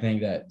 but I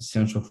think that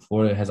Central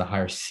Florida has a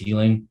higher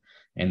ceiling,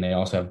 and they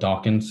also have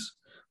Dawkins.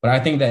 But I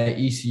think that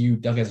ECU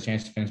definitely has a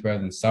chance to finish better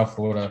than South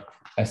Florida,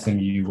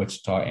 SMU,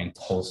 Wichita, and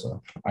Tulsa.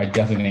 I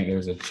definitely think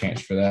there's a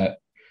chance for that.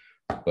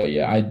 But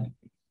yeah,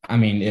 I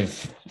mean,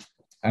 if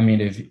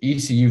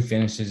ECU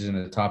finishes in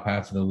the top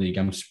half of the league,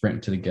 I'm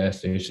sprinting to the gas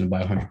station to buy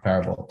 100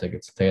 Powerball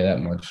tickets. I'll tell you that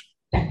much.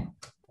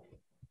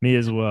 Me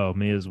as well,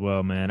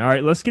 man. All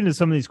right, let's get into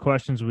some of these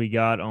questions we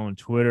got on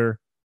Twitter.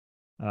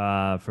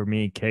 For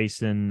me,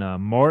 Kaysen,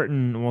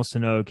 Martin wants to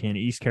know, can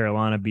East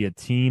Carolina be a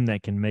team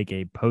that can make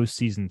a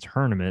postseason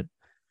tournament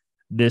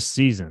this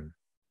season?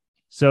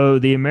 So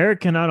the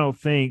American, I don't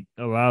think,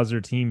 allows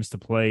their teams to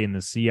play in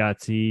the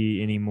CIT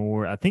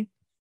anymore. I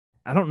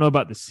don't know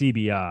about the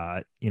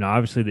CBI.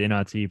 Obviously the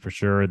NIT for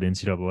sure, the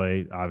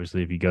NCAA.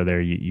 Obviously, if you go there,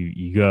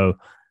 you go.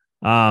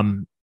 I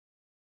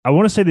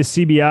want to say the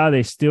CBI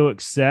they still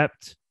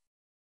accept,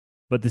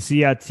 but the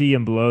CIT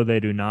and below they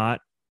do not.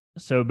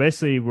 So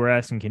basically, we're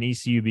asking, can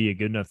ECU be a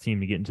good enough team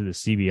to get into the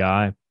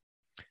CBI?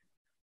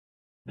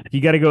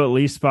 You got to go at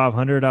least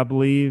 500, I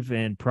believe,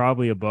 and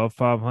probably above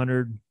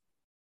 500.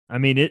 I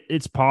mean,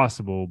 it's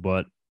possible,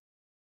 but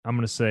I'm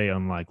going to say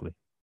unlikely.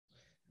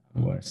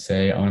 I'm going to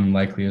say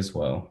unlikely as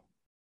well.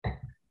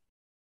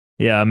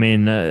 Yeah, I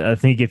mean, I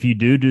think if you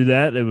do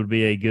that, it would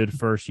be a good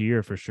first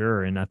year for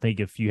sure. And I think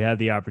if you have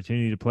the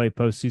opportunity to play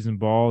postseason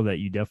ball, that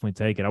you definitely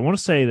take it. I want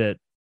to say that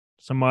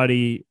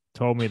somebody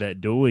told me that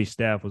Dooley's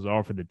staff was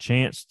offered the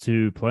chance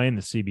to play in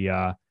the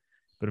CBI,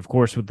 but of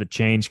course, with the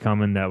change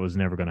coming, that was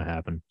never going to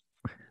happen.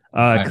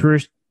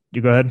 Chris,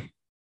 you go ahead.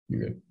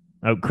 You're good.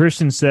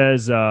 Christian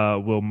says,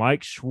 will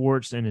Mike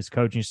Schwartz and his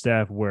coaching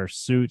staff wear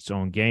suits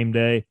on game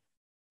day?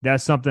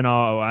 That's something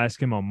I'll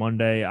ask him on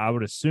Monday. I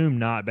would assume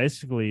not.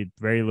 Basically,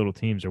 very little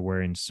teams are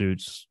wearing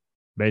suits,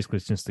 basically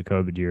since the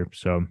COVID year.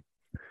 So,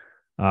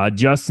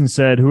 Justin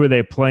said, who are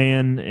they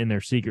playing in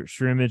their secret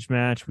scrimmage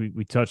match?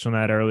 We touched on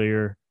that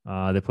earlier.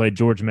 They played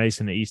George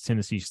Mason at East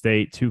Tennessee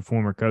State, two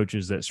former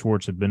coaches that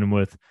Schwartz had been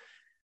with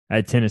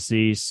at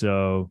Tennessee.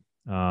 So,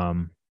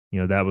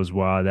 that was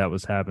why that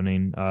was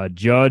happening.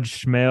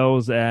 Judge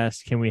Schmelz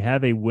asked, can we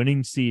have a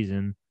winning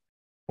season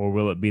or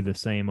will it be the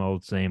same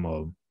old, same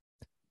old?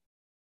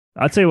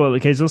 I'll tell you what,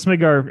 okay, so let's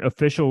make our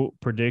official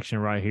prediction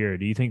right here.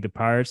 Do you think the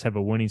Pirates have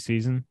a winning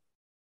season?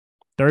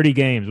 30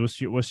 games.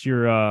 What's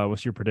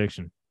your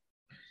prediction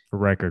for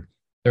record?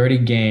 30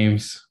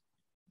 games.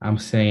 I'm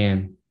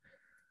saying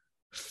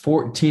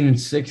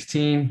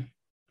 14-16,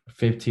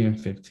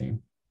 15-15.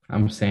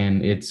 I'm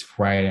saying it's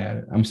right at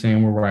it. I'm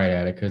saying we're right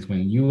at it because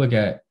when you look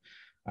at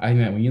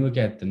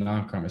the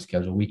non-conference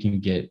schedule, we can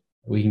get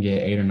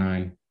 8 or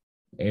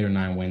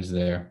 9 wins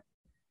there.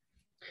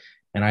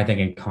 And I think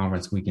in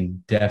conference we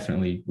can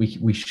definitely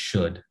we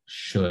should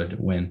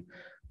win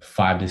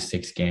 5 to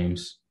 6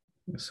 games.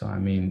 So I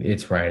mean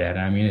it's right at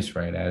it. It's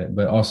right at it.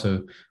 But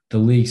also the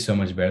league's so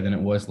much better than it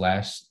was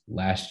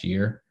last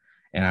year.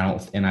 And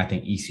I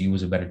think ECU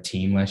was a better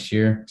team last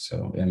year.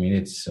 So I mean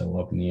it's so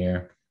up in the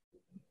air.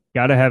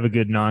 Got to have a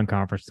good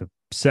non-conference to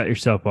set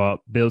yourself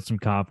up, build some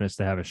confidence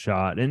to have a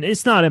shot. And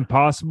it's not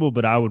impossible,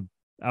 but I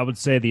would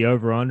say the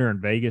over-under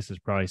in Vegas is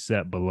probably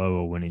set below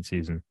a winning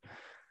season.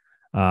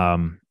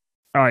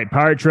 All right,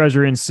 Pirate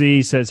Treasure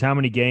NC says, how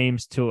many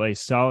games till a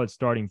solid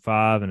starting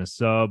 5 and a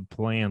sub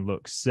plan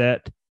looks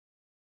set?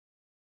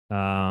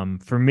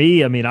 For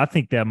me, I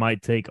think that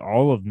might take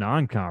all of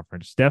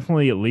non-conference,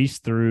 definitely at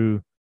least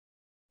through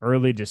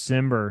early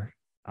December.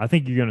 I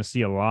think you're going to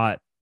see a lot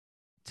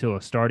till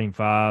a starting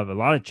 5, a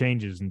lot of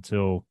changes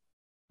until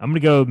I'm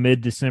going to go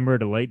mid-December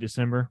to late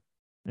December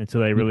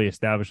until they really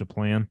establish a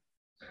plan.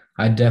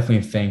 I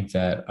definitely think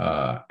that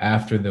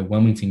after the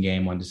Wilmington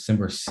game on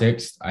December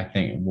 6th, I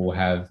think we'll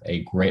have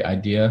a great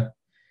idea.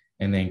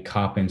 And then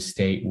Coppin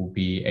State will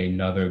be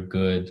another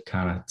good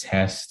kind of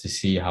test to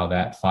see how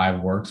that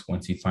 5 works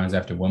once he finds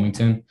after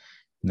Wilmington.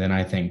 And then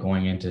I think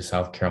going into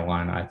South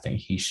Carolina, I think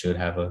he should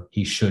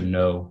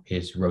know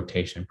his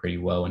rotation pretty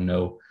well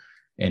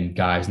and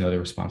guys know their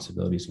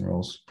responsibilities and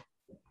roles.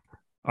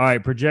 All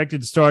right,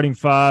 projected starting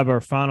 5,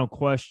 our final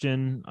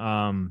question.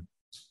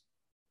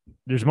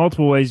 There's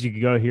multiple ways you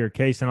could go here,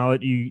 Case, and I'll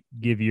let you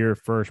give your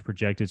first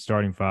projected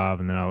starting 5,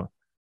 and then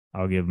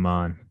I'll give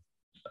mine.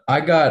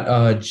 I got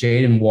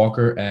Jaden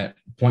Walker at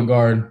point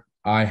guard.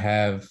 I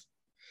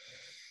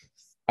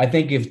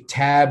think if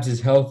Tabs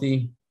is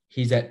healthy,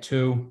 he's at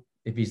 2.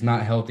 If he's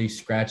not healthy,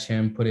 scratch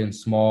him, put in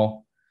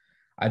small.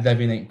 I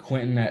definitely think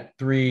Quentin at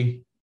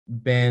 3,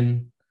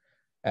 Ben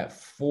at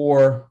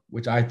 4,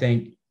 which I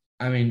think.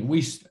 We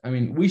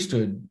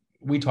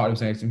taught him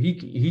saying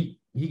he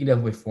can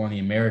definitely 4 in the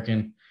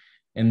American.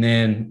 And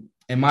then,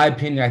 in my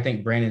opinion, I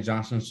think Brandon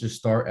Johnson should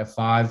start at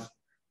 5,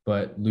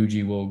 but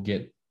Luigi will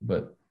get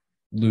the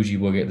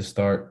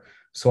start.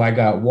 So I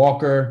got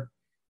Walker,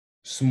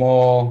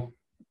 Small,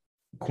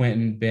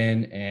 Quentin,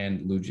 Ben,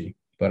 and Luigi.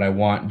 But I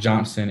want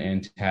Johnson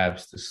and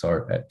Tabs to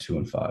start at 2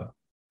 and 5.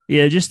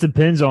 Yeah, it just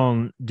depends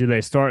on, do they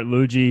start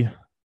Luigi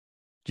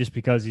just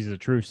because he's a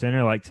true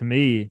center? Like, to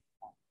me,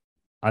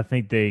 I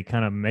think they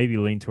kind of maybe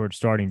lean towards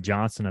starting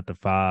Johnson at the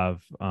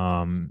 5.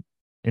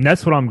 And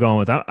that's what I'm going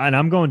with.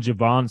 I'm going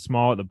Javon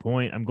Small at the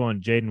point. I'm going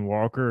Jaden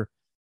Walker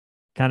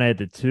kind of at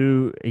the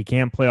 2. He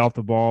can play off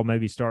the ball,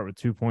 maybe start with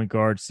 2 point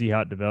guards, see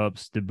how it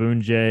develops.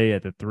 Debunje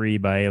at the 3,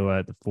 Baela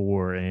at the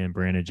 4, and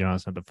Brandon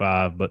Johnson at the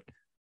 5. But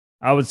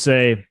I would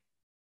say,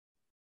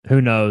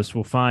 who knows?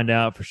 We'll find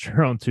out for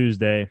sure on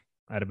Tuesday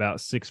at about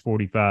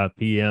 6:45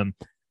 p.m.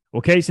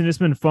 Well, Casey, it's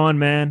been fun,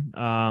 man.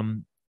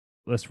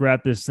 Let's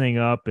wrap this thing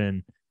up,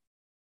 and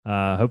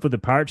hopefully the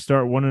Pirates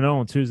start 1-0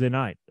 on Tuesday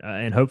night,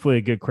 and hopefully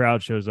a good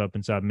crowd shows up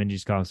inside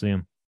Minges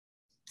Coliseum.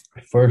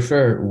 For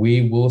sure.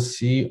 We will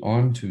see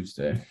on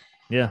Tuesday.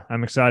 Yeah,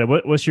 I'm excited.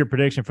 What's your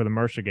prediction for the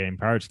Mercer game?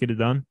 Pirates get it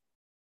done?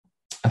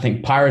 I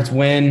think Pirates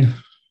win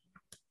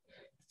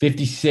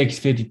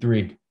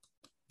 56-53.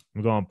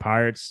 I'm going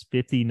Pirates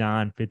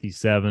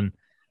 59-57,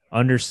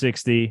 under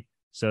 60.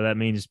 So that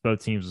means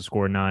both teams will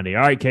score 90.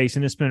 All right,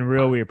 Casey, it's been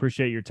real. We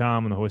appreciate your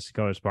time on the Hoist the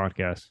Colors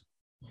podcast.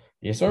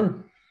 Yes,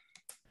 sir.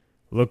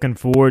 Looking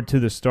forward to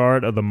the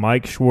start of the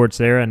Mike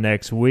Schwartz era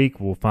next week.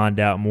 We'll find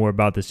out more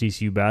about the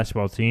CCU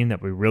basketball team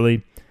that we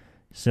really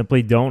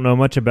simply don't know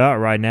much about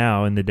right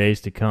now in the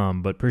days to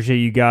come. But appreciate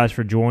you guys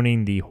for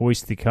joining the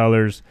Hoist the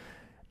Colors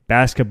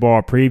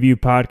basketball preview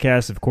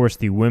podcast. Of course,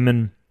 the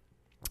women,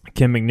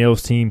 Kim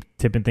McNeil's team,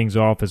 tipping things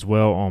off as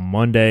well on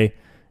Monday.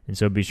 And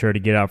so be sure to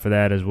get out for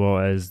that, as well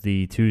as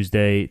the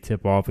Tuesday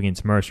tip-off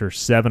against Mercer,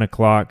 7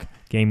 o'clock.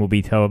 Game will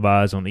be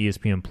televised on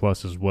ESPN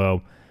Plus as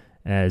well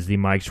as the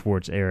Mike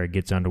Schwartz era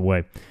gets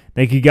underway.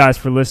 Thank you guys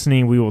for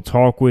listening. We will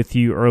talk with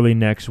you early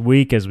next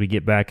week as we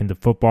get back into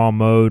football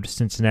mode.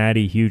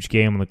 Cincinnati, huge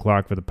game on the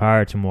clock for the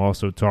Pirates, and we'll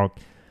also talk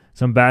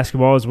some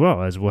basketball as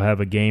well, as we'll have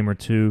a game or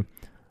two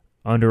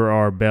under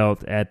our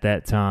belt at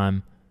that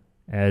time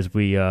as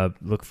we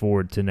look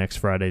forward to next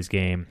Friday's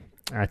game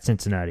at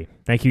Cincinnati.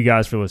 Thank you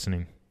guys for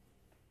listening.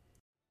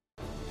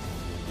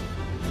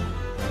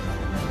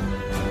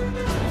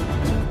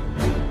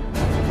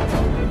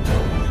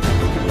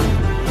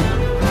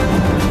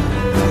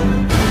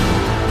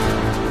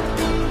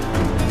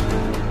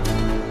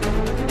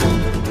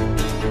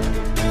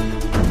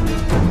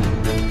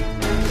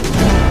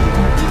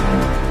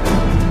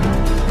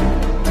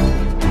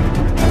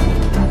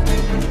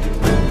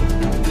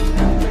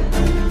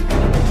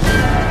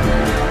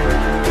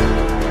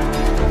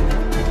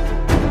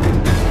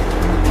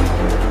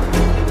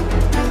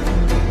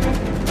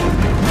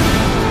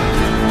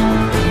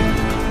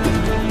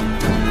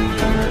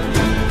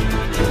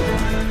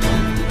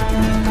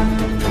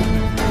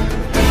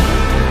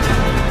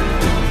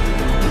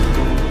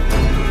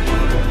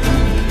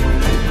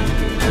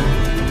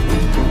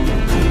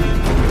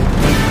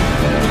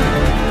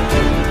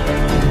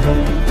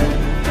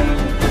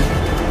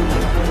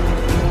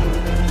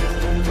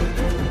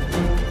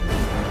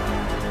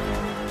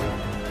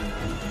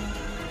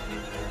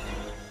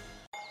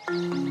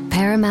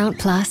 Paramount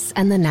Plus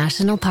and the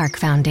National Park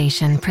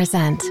Foundation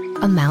present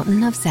A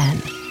Mountain of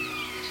Zen.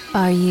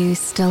 Are you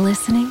still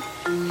listening?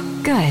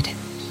 Good.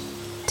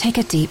 Take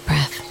a deep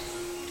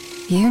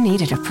breath. You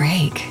needed a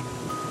break.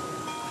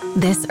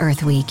 This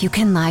Earth Week, you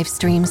can live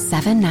stream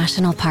 7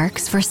 national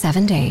parks for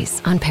 7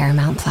 days on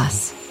Paramount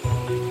Plus.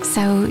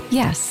 So,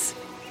 yes,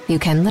 you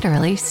can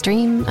literally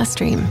stream a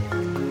stream.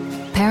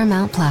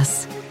 Paramount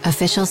Plus,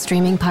 official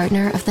streaming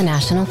partner of the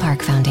National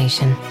Park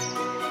Foundation.